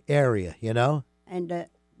upcoming area, you know? And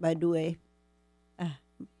by the way,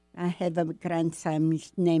 I have a grandson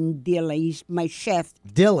named Dylan. He's my chef.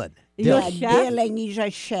 Dylan. Yeah, Dylan. Dylan is a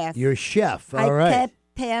chef. Your chef. I All right. kept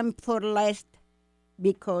him for last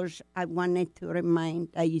because I wanted to remind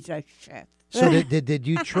that he's a chef. So did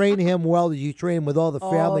you train him well? Did you train him with all the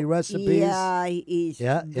family recipes? Yeah, he's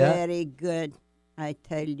Yeah. very good. I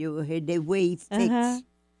tell you, the way he fixes.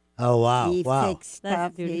 Oh, wow. He Wow. fixes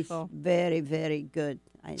stuff. He's very, very good.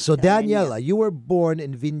 I So, tell you. Daniela, you were born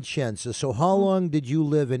in Vincenzo. So, how long did you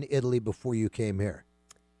live in Italy before you came here?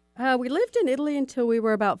 We lived in Italy until we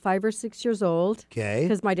were about 5 or 6 years old. Okay.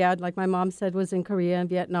 Because my dad, like my mom said, was in Korea and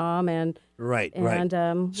Vietnam. Right. And,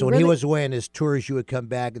 So, when he was away on his tours, you would come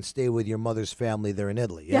back and stay with your mother's family there in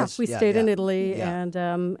Italy, yes? Yeah, we stayed in Italy, Yeah.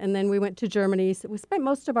 and then we went to Germany. So we spent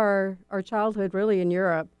most of our childhood really in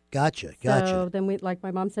Europe. Gotcha. So then we, like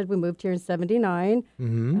my mom said, we moved here in '79.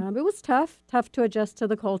 Mm-hmm. It was tough to adjust to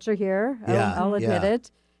the culture here. I'll admit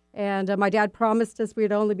it. And my dad promised us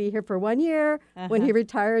we'd only be here for 1 year. When he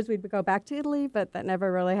retires, we'd go back to Italy, but that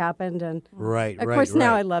never really happened. And of course,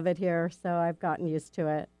 now I love it here, so I've gotten used to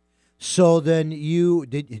it. So then you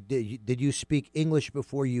did you speak English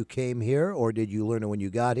before you came here, or did you learn it when you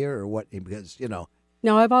got here, or what? Because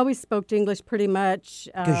No, I've always spoke English pretty much.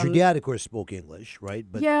 Because your dad, of course, spoke English, right?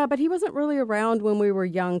 But yeah, but he wasn't really around when we were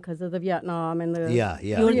young because of the Vietnam and the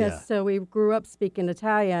yeah. So we grew up speaking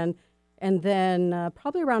Italian, and then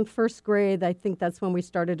probably around first grade, I think that's when we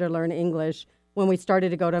started to learn English. When we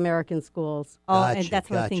started to go to American schools. And that's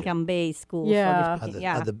what I think Bay schools. Yeah,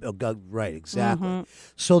 right, exactly.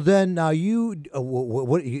 So then now you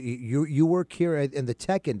work here in the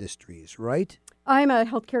tech industries, right? I'm a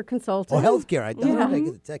healthcare consultant. Oh, healthcare. I don't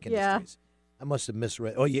get the tech industries. I must have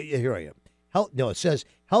misread. Oh, yeah, here I am. No, it says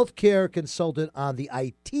healthcare consultant on the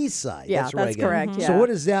IT side. Yeah, that's correct. So what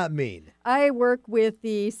does that mean? I work with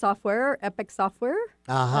the software, Epic software.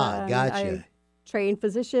 Gotcha. I train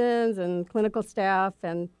physicians and clinical staff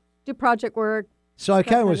and do project work. So I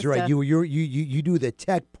kind of was right. You do the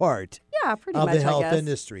tech part. Yeah, pretty of much. The health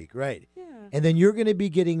industry, right? Yeah. And then you're going to be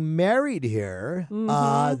getting married here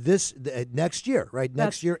next year, right?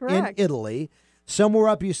 Next year correct. In Italy, somewhere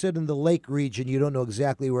up. You said in the lake region. You don't know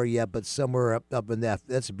exactly where yet, but somewhere up in that.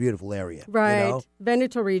 That's a beautiful area, right?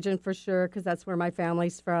 Veneto region for sure, because that's where my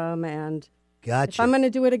family's from. And gotcha. If I'm going to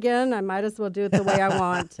do it again, I might as well do it the way I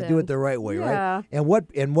want. Do it the right way, right? And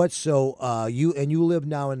what? So you live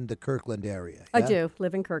now in the Kirkland area. I do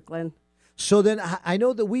live in Kirkland. So then I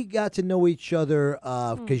know that we got to know each other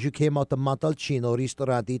because you came out to Montalcino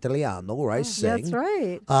Ristorante Italiano, right? That's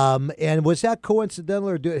right. And was that coincidental,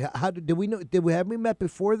 or did we met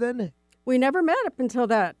before then? We never met up until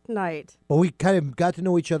that night. Well, we kind of got to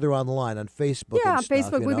know each other online on Facebook. Yeah, and stuff,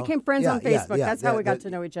 Facebook. We became friends on Facebook. That's how we got to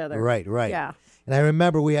know each other. Right. Yeah. And I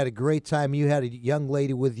remember we had a great time. You had a young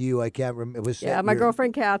lady with you. I can't remember. It was my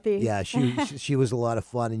girlfriend Kathy. Yeah, she was a lot of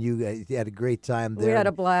fun, and you had a great time there. We had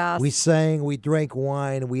a blast. We sang, we drank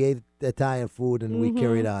wine, we ate Italian food, and we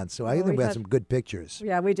carried on. So I think we had some good pictures.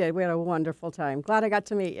 Yeah, we did. We had a wonderful time. Glad I got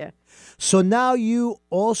to meet you. So now you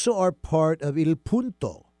also are part of Il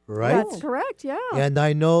Punto, right? That's correct. Yeah. And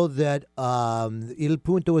I know that Il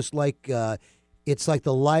Punto is like. It's like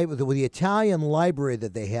the Italian library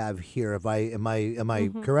that they have here. Am I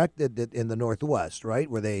correct? In the Northwest, right,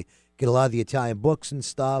 where they get a lot of the Italian books and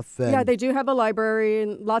stuff. And yeah, they do have a library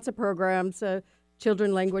and lots of programs.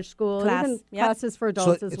 Children language school, classes for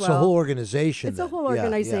adults as well. It's a whole organization. It's a whole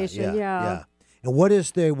organization. Yeah. And what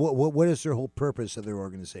is their whole purpose of their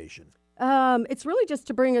organization? It's really just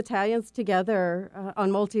to bring Italians together on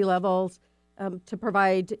multi levels. To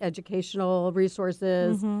provide educational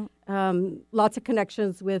resources, lots of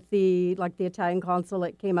connections with the Italian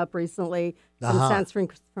consulate came up recently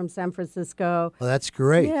from San Francisco. Well, that's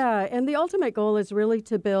great. Yeah, and the ultimate goal is really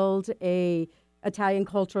to build a Italian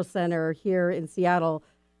cultural center here in Seattle,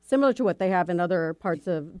 similar to what they have in other parts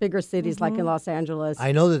of bigger cities like in Los Angeles.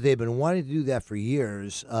 I know that they've been wanting to do that for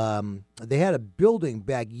years. They had a building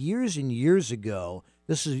back years and years ago.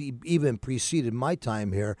 This is even preceded my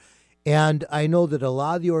time here. And I know that a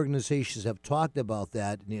lot of the organizations have talked about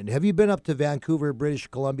that. Have you been up to Vancouver, British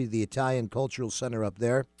Columbia, the Italian Cultural Center up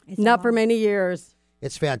there? Not for many years.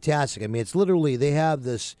 It's fantastic. I mean, it's literally, they have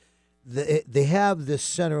this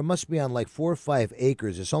center. It must be on like 4 or 5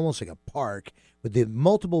 acres. It's almost like a park with the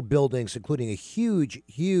multiple buildings, including a huge,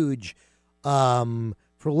 for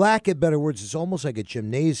lack of better words, it's almost like a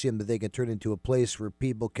gymnasium that they can turn into a place where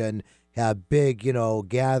people can have big,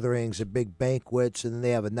 gatherings and big banquets, and then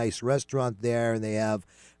they have a nice restaurant there, and they have,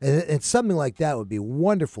 and something like that would be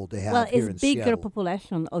wonderful to have here in Seattle. Well, it's bigger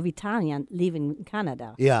population of Italian living in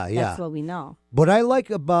Canada. Yeah. That's what we know. What I like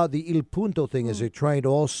about the Il Punto thing is they're trying to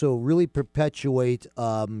also really perpetuate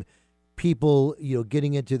people,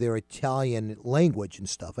 getting into their Italian language and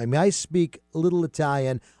stuff. I mean, I speak a little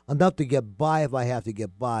Italian, enough to get by if I have to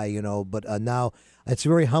get by, but now it's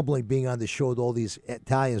very humbling being on the show with all these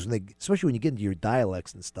Italians, especially when you get into your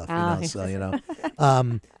dialects and stuff, So, I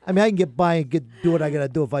mean, I can get by and do what I got to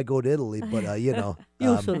do if I go to Italy, but,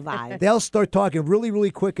 You'll survive. They'll start talking really,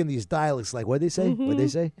 really quick in these dialects, like, what'd they say? What'd they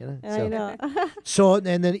say? I know. So,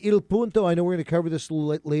 and then Il Punto, I know we're going to cover this a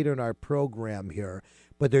little later in our program here,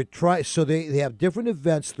 but they have different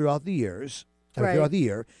events throughout the year,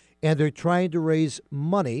 and they're trying to raise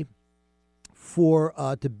money for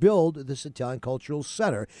to build this Italian Cultural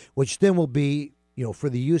Center, which then will be for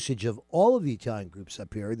the usage of all of the Italian groups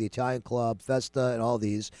up here, the Italian Club, Festa, and all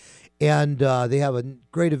these. And they have a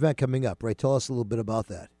great event coming up, right? Tell us a little bit about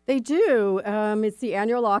that. They do. It's the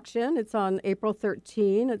annual auction. It's on April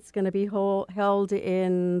 13. It's going to be held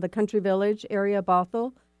in the Country Village area,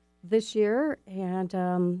 Bothell, this year.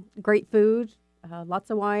 And great food, lots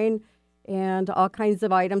of wine, and all kinds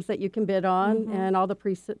of items that you can bid on. And all the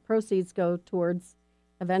proceeds go towards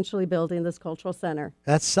eventually building this cultural center.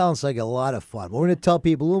 That sounds like a lot of fun. We're going to tell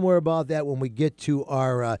people a little more about that when we get to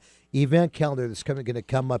our event calendar that's going to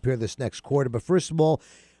come up here this next quarter. But first of all,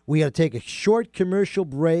 we got to take a short commercial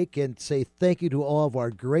break and say thank you to all of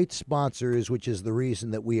our great sponsors, which is the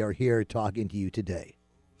reason that we are here talking to you today.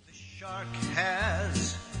 The shark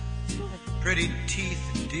has pretty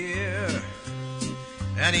teeth, dear,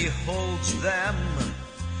 and he holds them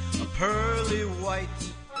a pearly white.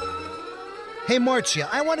 Hey, Marzia,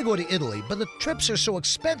 I want to go to Italy, but the trips are so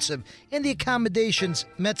expensive and the accommodations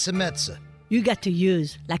mezza. You got to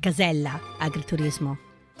use La Casella Agriturismo.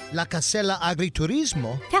 La Casella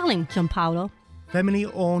Agriturismo? Tell him, Gianpaolo.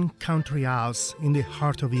 Family-owned country house in the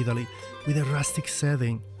heart of Italy with a rustic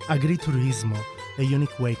setting. Agriturismo, a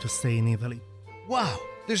unique way to stay in Italy. Wow,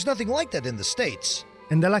 there's nothing like that in the States.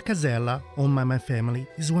 And the La Casella, owned by my family,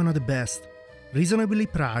 is one of the best. Reasonably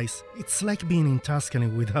priced, it's like being in Tuscany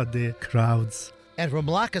without the crowds. And from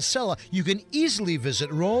La Casella, you can easily visit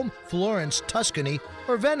Rome, Florence, Tuscany,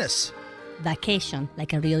 or Venice. Vacation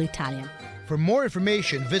like a real Italian. For more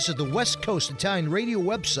information, visit the West Coast Italian Radio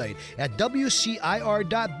website at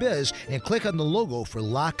WCIR.biz and click on the logo for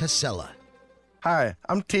La Casella. Hi,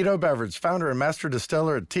 I'm Tito Beveridge, founder and master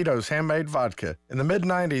distiller at Tito's Handmade Vodka. In the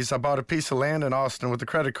mid-90s, I bought a piece of land in Austin with a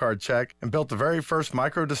credit card check and built the very first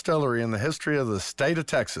micro distillery in the history of the state of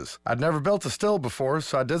Texas. I'd never built a still before,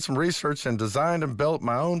 so I did some research and designed and built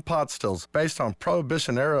my own pot stills based on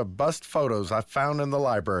Prohibition-era bust photos I found in the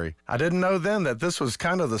library. I didn't know then that this was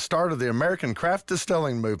kind of the start of the American craft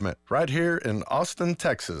distilling movement, right here in Austin,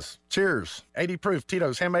 Texas. Cheers. 80 proof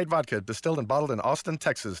Tito's Handmade Vodka, distilled and bottled in Austin,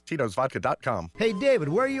 Texas. Tito'sVodka.com. Hey, David,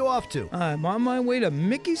 where are you off to? I'm on my way to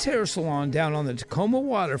Mickey's Hair Salon down on the Tacoma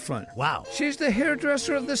waterfront. Wow. She's the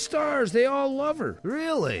hairdresser of the stars. They all love her.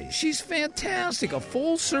 Really? She's fantastic. A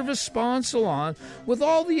full-service spa and salon with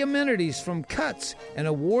all the amenities from cuts and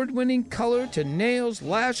award-winning color to nails,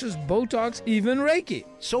 lashes, Botox, even Reiki.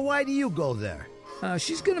 So why do you go there?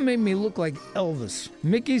 She's going to make me look like Elvis.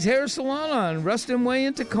 Mickey's Hair Salon on Ruston Way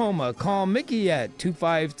in Tacoma. Call Mickey at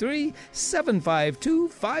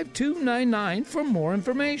 253-752-5299 for more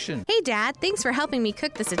information. Hey, Dad, thanks for helping me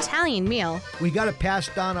cook this Italian meal. We got to pass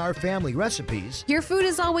down our family recipes. Your food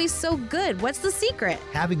is always so good. What's the secret?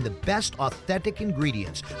 Having the best authentic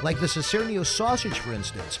ingredients, like the Cicernio sausage, for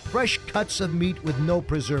instance. Fresh cuts of meat with no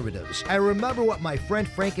preservatives. I remember what my friend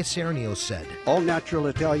Frank Cicernio said. All natural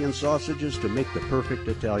Italian sausages to make the perfect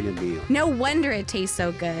Italian meal. No wonder it tastes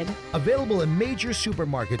so good. Available in major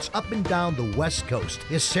supermarkets up and down the West Coast.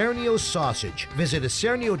 Cicernio sausage. Visit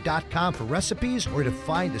Cicernio.com for recipes or to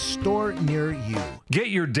find a store near you. Get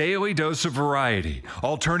your daily dose of variety.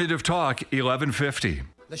 Alternative Talk 1150.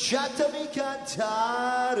 Lasciatemi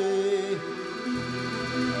cantare.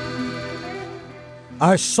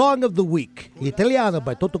 Our song of the week, Italiano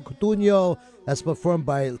by Toto Cutugno, as performed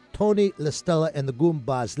by Tony Lestella and the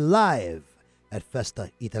Goombas live at Festa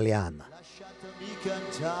Italiana. Lasciatemi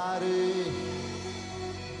cantare.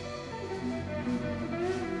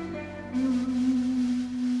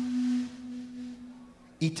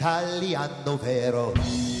 Italiano vero.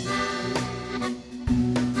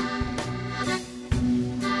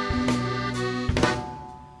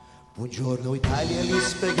 Buongiorno Italia, gli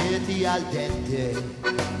spaghetti al dente, e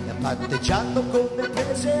patteggiando come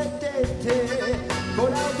presidente, con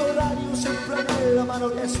l'autoradio sempre nella mano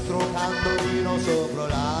destra, tamburino sopra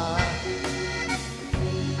là.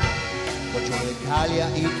 Buongiorno Italia,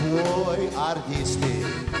 i tuoi artisti,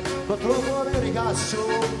 con troppo Americasso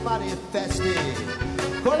manifesti,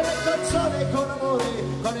 con le canzoni, con amore,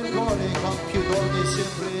 con il cuore, con più donne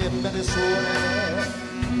sempre me ne suone.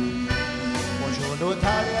 Buongiorno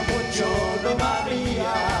Italia, buongiorno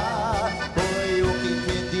Maria, poi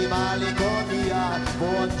occhi di malinconia,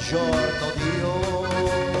 buongiorno Dio,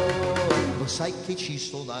 lo sai che ci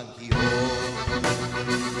sono anch'io.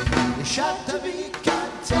 Lasciatemi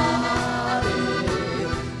cantare,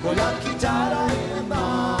 con la chitarra in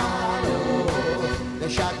mano,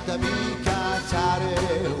 lasciatemi cantare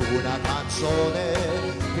una canzone,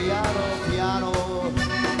 piano piano,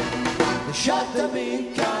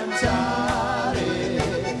 lasciatemi cantare,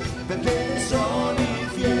 perché ne sono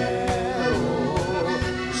fiero,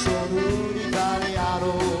 sono un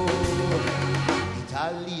italiano,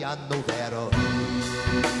 italiano vero.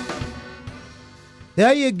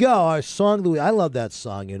 There you go. Our song, I love that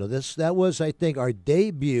song. You know, that was, I think, our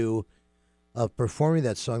debut of performing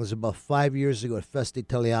that song. This was about 5 years ago at Festa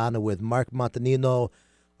Italiana with Mark Montanino,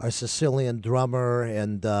 our Sicilian drummer,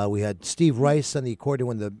 and we had Steve Rice on the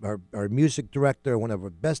accordion, our music director, one of our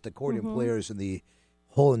best accordion players in the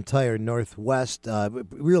whole entire Northwest,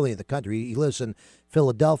 really in the country. He lives in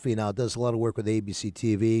Philadelphia now, does a lot of work with ABC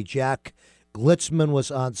TV. Jack Glitzman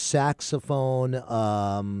was on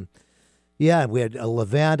saxophone. Yeah, we had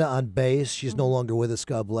Lavanda on bass. She's no longer with us,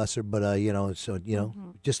 God bless her. But,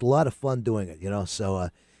 just a lot of fun doing it, So,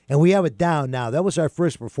 and we have it down now. That was our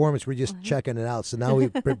first performance. We're just checking it out. So now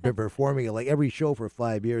we've been performing it like every show for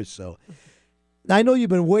 5 years. So I know you've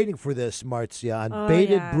been waiting for this, Marzia, on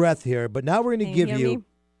bated breath here. But now we're going to give you,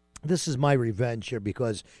 this is my revenge here,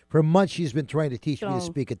 because for months she's been trying to teach me to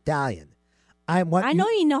speak Italian. I know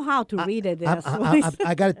you know how to read it.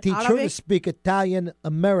 I got to teach her to speak Italian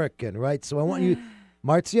American, right? So I want you,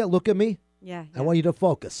 Marzia, look at me. Yeah. I want you to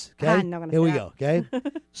focus, okay? Here we go, okay?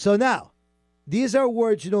 So now, these are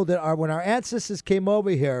words, that are, when our ancestors came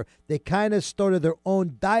over here, they kind of started their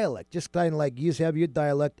own dialect, just kind of like you have your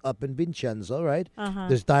dialect up in Vincenzo, right?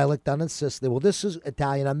 There's dialect down in Sicily. Well, this is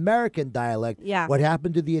Italian-American dialect. Yeah. What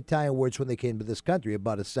happened to the Italian words when they came to this country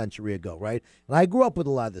about a century ago, right? And I grew up with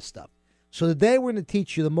a lot of this stuff. So today we're going to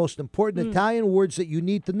teach you the most important Italian words that you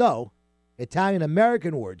need to know,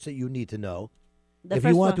 Italian-American words that you need to know, if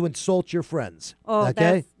you want to insult your friends. Oh,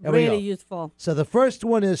 okay? That's really useful. So the first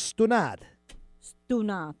one is stunad.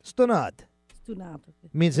 Stunad. Stunad. Stunad.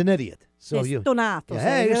 Means an idiot. So stunato.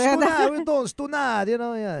 Hey, stunad, we don't stunad,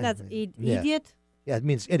 yeah. That's idiot? Yeah, it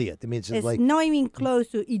means idiot. It means it's like not even close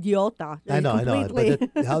to idiota. I know.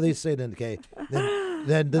 But how they say it, okay.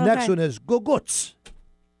 Then the next one is guguts.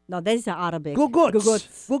 No, that is Arabic.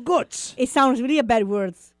 Guguts. It sounds really a bad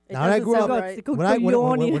word. Now, when I grew up,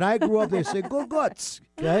 when I grew up, they say guguts.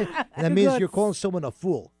 Okay, and that means you're calling someone a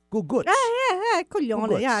fool. Guguts. Yeah,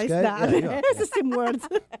 coglione. Yeah, it's that. It's the same word.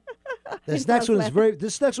 This next one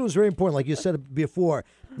is very important. Like you said before,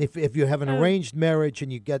 if you have an arranged marriage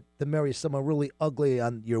and you get to marry someone really ugly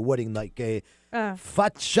on your wedding night, okay,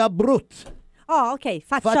 faccia brut. Oh, okay,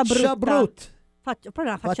 faccia brutta.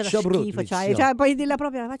 Faccia schifo, cioè poi dilla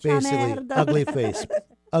propria faccia merda. Ugly face.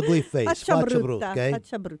 Faccia brutta, okay?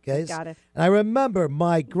 Faccia brutta, okay? got it. And I remember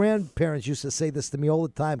my grandparents used to say this to me all the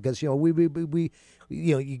time because, we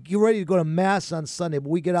you're ready to go to mass on Sunday, but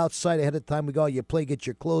we get outside ahead of time. We go, you play, get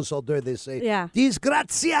your clothes all dirty. They say,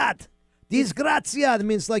 disgraziat. Disgraziat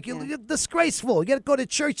means like you're disgraceful. You got to go to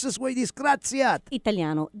church this way. Disgraziat.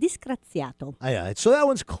 Italiano, disgraziato. Yeah, so that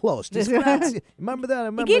one's close. Disgraziat. Remember that? I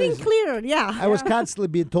remember. You're getting clearer, yeah. I was constantly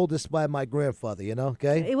being told this by my grandfather,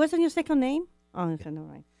 okay? It wasn't your second name? Oh, okay, no,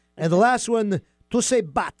 right. And the last one, tu sei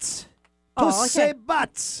pazz. Tu sei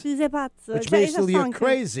pazz. Tu sei pazzo. Which basically you're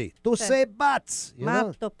crazy. Tu sei pazz.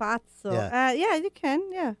 Matto, pazzo. Yeah, you can,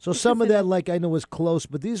 yeah. So some of that, like, I know was close,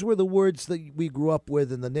 but these were the words that we grew up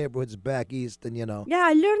with in the neighborhoods back east, and Yeah,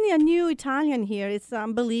 I learned a new Italian here. It's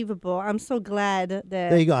unbelievable. I'm so glad that...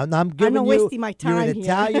 There you go. And I'm giving not wasting my time your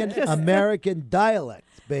Italian-American dialect,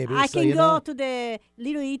 baby. I can go to the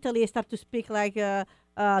Little Italy and start to speak like,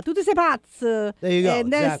 tu sei pazzo. There you go,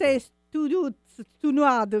 and then say, stunuado.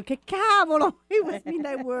 Che cavolo. It was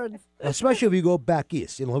midnight words. Especially if you go back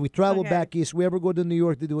east. We travel back east. We ever go to New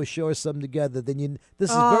York to do a show or something together, then this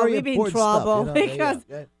is very important stuff. Because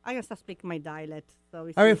I can start speaking my dialect. So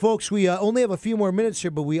all right, folks, we only have a few more minutes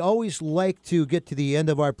here, but we always like to get to the end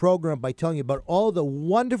of our program by telling you about all the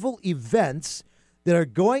wonderful events that are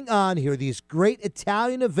going on here, these great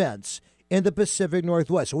Italian events in the Pacific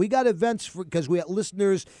Northwest. So we got events because we got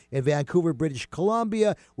listeners in Vancouver, British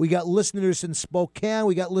Columbia. We got listeners in Spokane.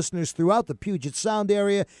 We got listeners throughout the Puget Sound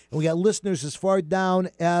area. And we got listeners as far down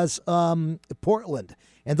as Portland.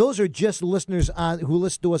 And those are just listeners who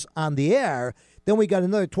listen to us on the air. Then we got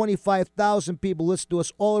another 25,000 people listen to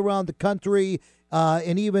us all around the country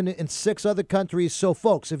and even in 6 other countries. So,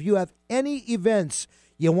 folks, if you have any events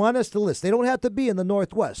you want us to list, they don't have to be in the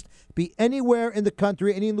Northwest. Be anywhere in the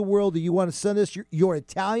country, any in the world that you want to send us your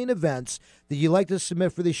Italian events that you'd like to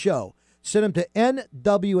submit for the show. Send them to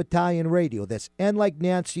NW Italian Radio. That's N like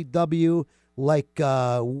Nancy, W like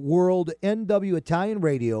World, NW Italian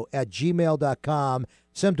Radio at gmail.com.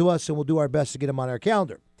 Send them to us, and we'll do our best to get them on our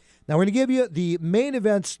calendar. Now, we're going to give you the main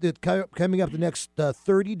events that coming up the next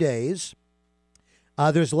 30 days.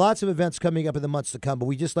 There's lots of events coming up in the months to come, but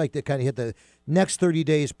we just like to kind of hit the next 30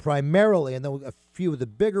 days primarily, and then a few of the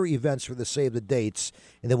bigger events for the save the dates,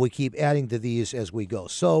 and then we keep adding to these as we go.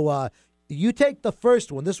 So You take the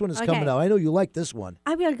first one. This one is coming out. I know you like this one.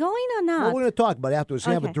 Are we going or not? Well, we're going to talk about it afterwards.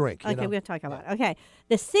 Have a drink. Okay, we're going to talk about it. Okay.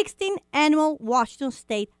 The 16th Annual Washington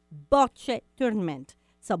State Bocce Tournament.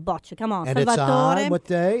 So, bocce, come on. And Salvatore. it's on what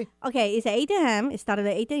day? Okay, it's 8 a.m. It started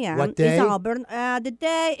at 8 a.m. What day? It's Auburn. The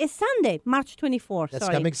day is Sunday, March 24th. That's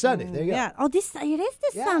Sorry. coming Sunday. There you go. Yeah. Oh, it is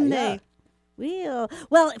this Sunday. Well,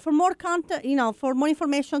 for more for more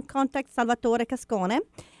information, contact Salvatore Cascone.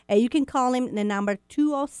 You can call him the number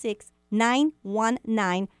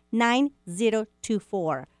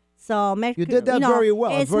 206-919-9024. So you did that very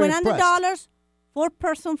well. It's $100 per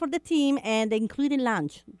person for the team, and including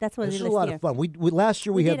lunch. That's what it is. This is a lot of fun. We last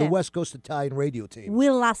year we had the West Coast Italian radio team. We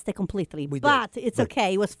lost it completely, but it's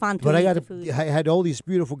okay. It was fun to eat the food. I had all these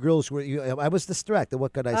beautiful girls. I was distracted.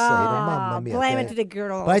 What could I say? Mamma mia, blame it to the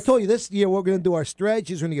girls. But I told you this year we're going to do our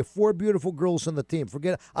strategies. We're going to get 4 beautiful girls on the team.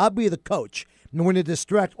 I'll be the coach. And we're going to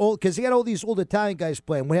distract all, because he had all these old Italian guys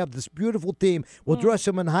playing. We have this beautiful team. We'll dress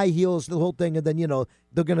them in high heels, the whole thing, and then,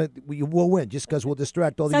 we'll win just because we'll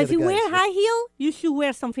distract all the other guys. So if you wear high heel, you should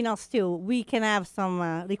wear something else too. We can have some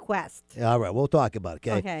requests. All right, we'll talk about it,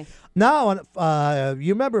 Okay. Now,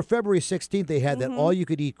 you remember February 16th, they had that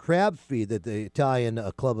all-you-could-eat crab feed that the Italian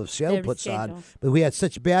Club of Seattle puts on. But we had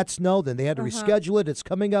such bad snow, then they had to reschedule it. It's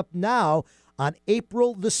coming up now on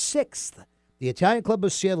April the 6th. The Italian Club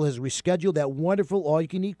of Seattle has rescheduled that wonderful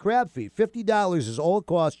all-you-can-eat crab feed. $50 is all it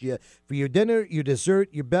costs you for your dinner, your dessert,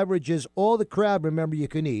 your beverages, all the crab, remember, you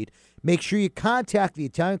can eat. Make sure you contact the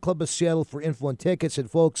Italian Club of Seattle for info and tickets. And,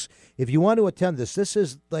 folks, if you want to attend this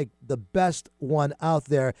is like the best one out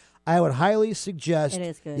there. I would highly suggest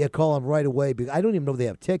you call them right away, because I don't even know if they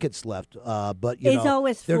have tickets left. But, it's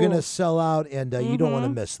always they're full. going to sell out, and you don't want to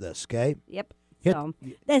miss this, okay? Yep. So,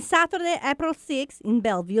 then Saturday, April 6th in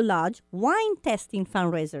Bellevue Lodge, wine tasting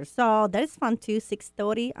fundraiser. So that is fun too.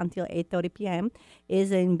 6:30 until 8:30 p.m.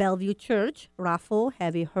 is in Bellevue Church. Raffle,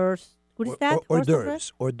 heavy hearse. What is that? Hors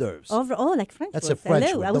d'oeuvres. Like French. That's words. a French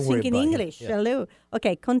Hello. word. I was Don't worry thinking about it. English. Yeah. Hello.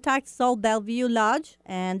 Okay. Contact Soul Bellevue Lodge,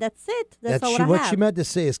 and that's it. That's all I what have. she meant to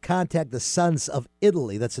say is contact the Sons of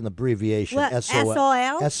Italy. That's an abbreviation. What?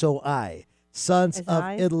 S-O-L? S-O-I. Sons of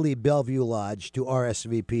S-I? Italy Bellevue Lodge to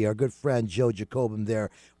RSVP. Our good friend Joe Jacobin there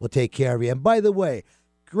will take care of you. And by the way,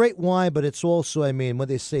 great wine, but it's also, when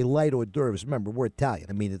they say light hors d'oeuvres, remember, we're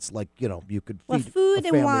Italian. It's like, you could feed food a and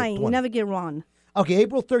family wine. of You 20. never get wrong. Okay,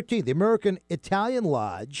 April 13th, the American Italian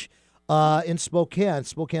Lodge in Spokane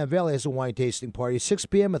Valley has a wine tasting party, 6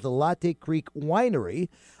 p.m. at the Latte Creek Winery.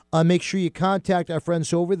 Make sure you contact our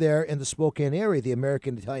friends over there in the Spokane area, the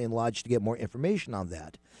American Italian Lodge, to get more information on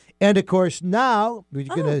that. And, of course, now we're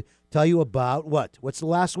going to tell you about what? What's the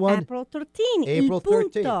last one? April 13th. April Il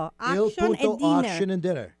Punto. 13th. Il Punto, Auction and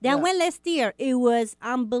Dinner. That went last year. It was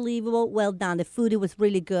unbelievable. Well done. The food, it was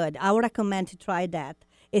really good. I would recommend to try that.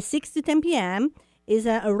 It's 6 to 10 p.m. It's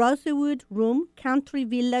a Rosewood Room Country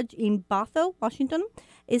Village in Bothell, Washington.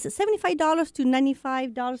 It's $75 to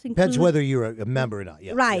 $95. Depends whether you're a member or not.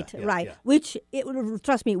 Yeah, right. Yeah. Which,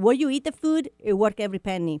 trust me, where you eat the food, it worth every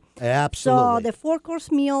penny. Absolutely. So the 4-course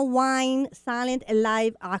meal, wine, silent, and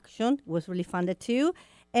live action was really fun there too.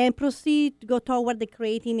 And proceed to go toward the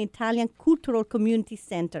creating Italian Cultural Community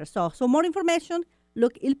Center. So more information,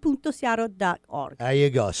 look ilpuntosiaro.org. There you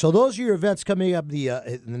go. So those are your events coming up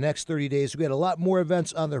in the next 30 days. We got a lot more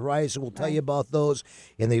events on the horizon. We'll tell you about those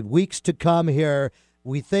in the weeks to come here.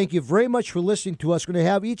 We thank you very much for listening to us. We're going to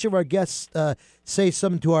have each of our guests say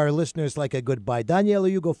something to our listeners like a goodbye. Daniela,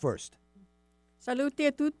 you go first. Saluti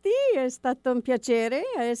a tutti, è stato un piacere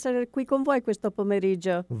essere qui con voi questo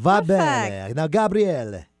pomeriggio. Va bene. Now,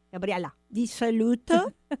 Gabriella. Vi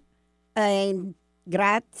saluto.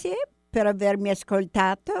 Grazie per avermi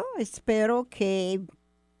ascoltato e spero che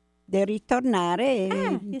di ritornare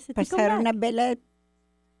e passare una bella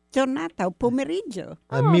giornata o pomeriggio.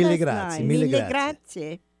 Mille grazie. Mille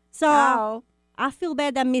grazie. So, Ciao. I feel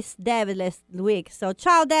bad I missed David last week. So,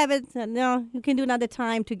 ciao, David. No, you can do another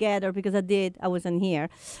time together because I wasn't here.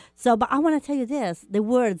 So, but I want to tell you this. The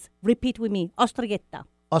words, repeat with me. Ostrighetta.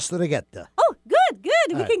 Ostrighetta. Oh, good.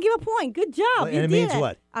 We right. can give a point. Good job. Well, you and it did means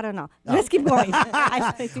what? I don't know. Let's keep going.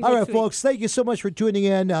 All right, folks. Thank you so much for tuning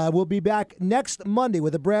in. We'll be back next Monday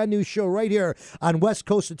with a brand new show right here on West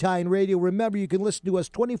Coast Italian Radio. Remember, you can listen to us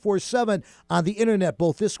 24/7 on the internet,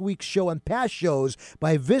 both this week's show and past shows,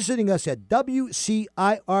 by visiting us at WCIR.biz.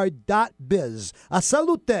 A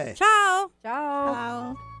salute. Ciao.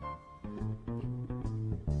 Ciao.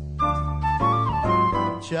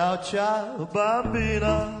 Ciao, ciao,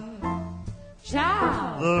 bambina.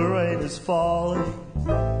 Ciao. The rain is falling.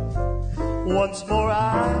 Once more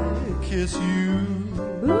I kiss you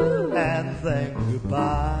and then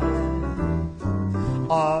goodbye.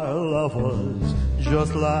 Our love was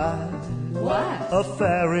just like a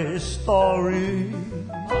fairy story.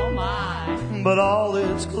 Oh my. But all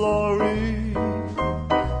its glory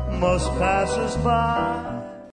must pass us by.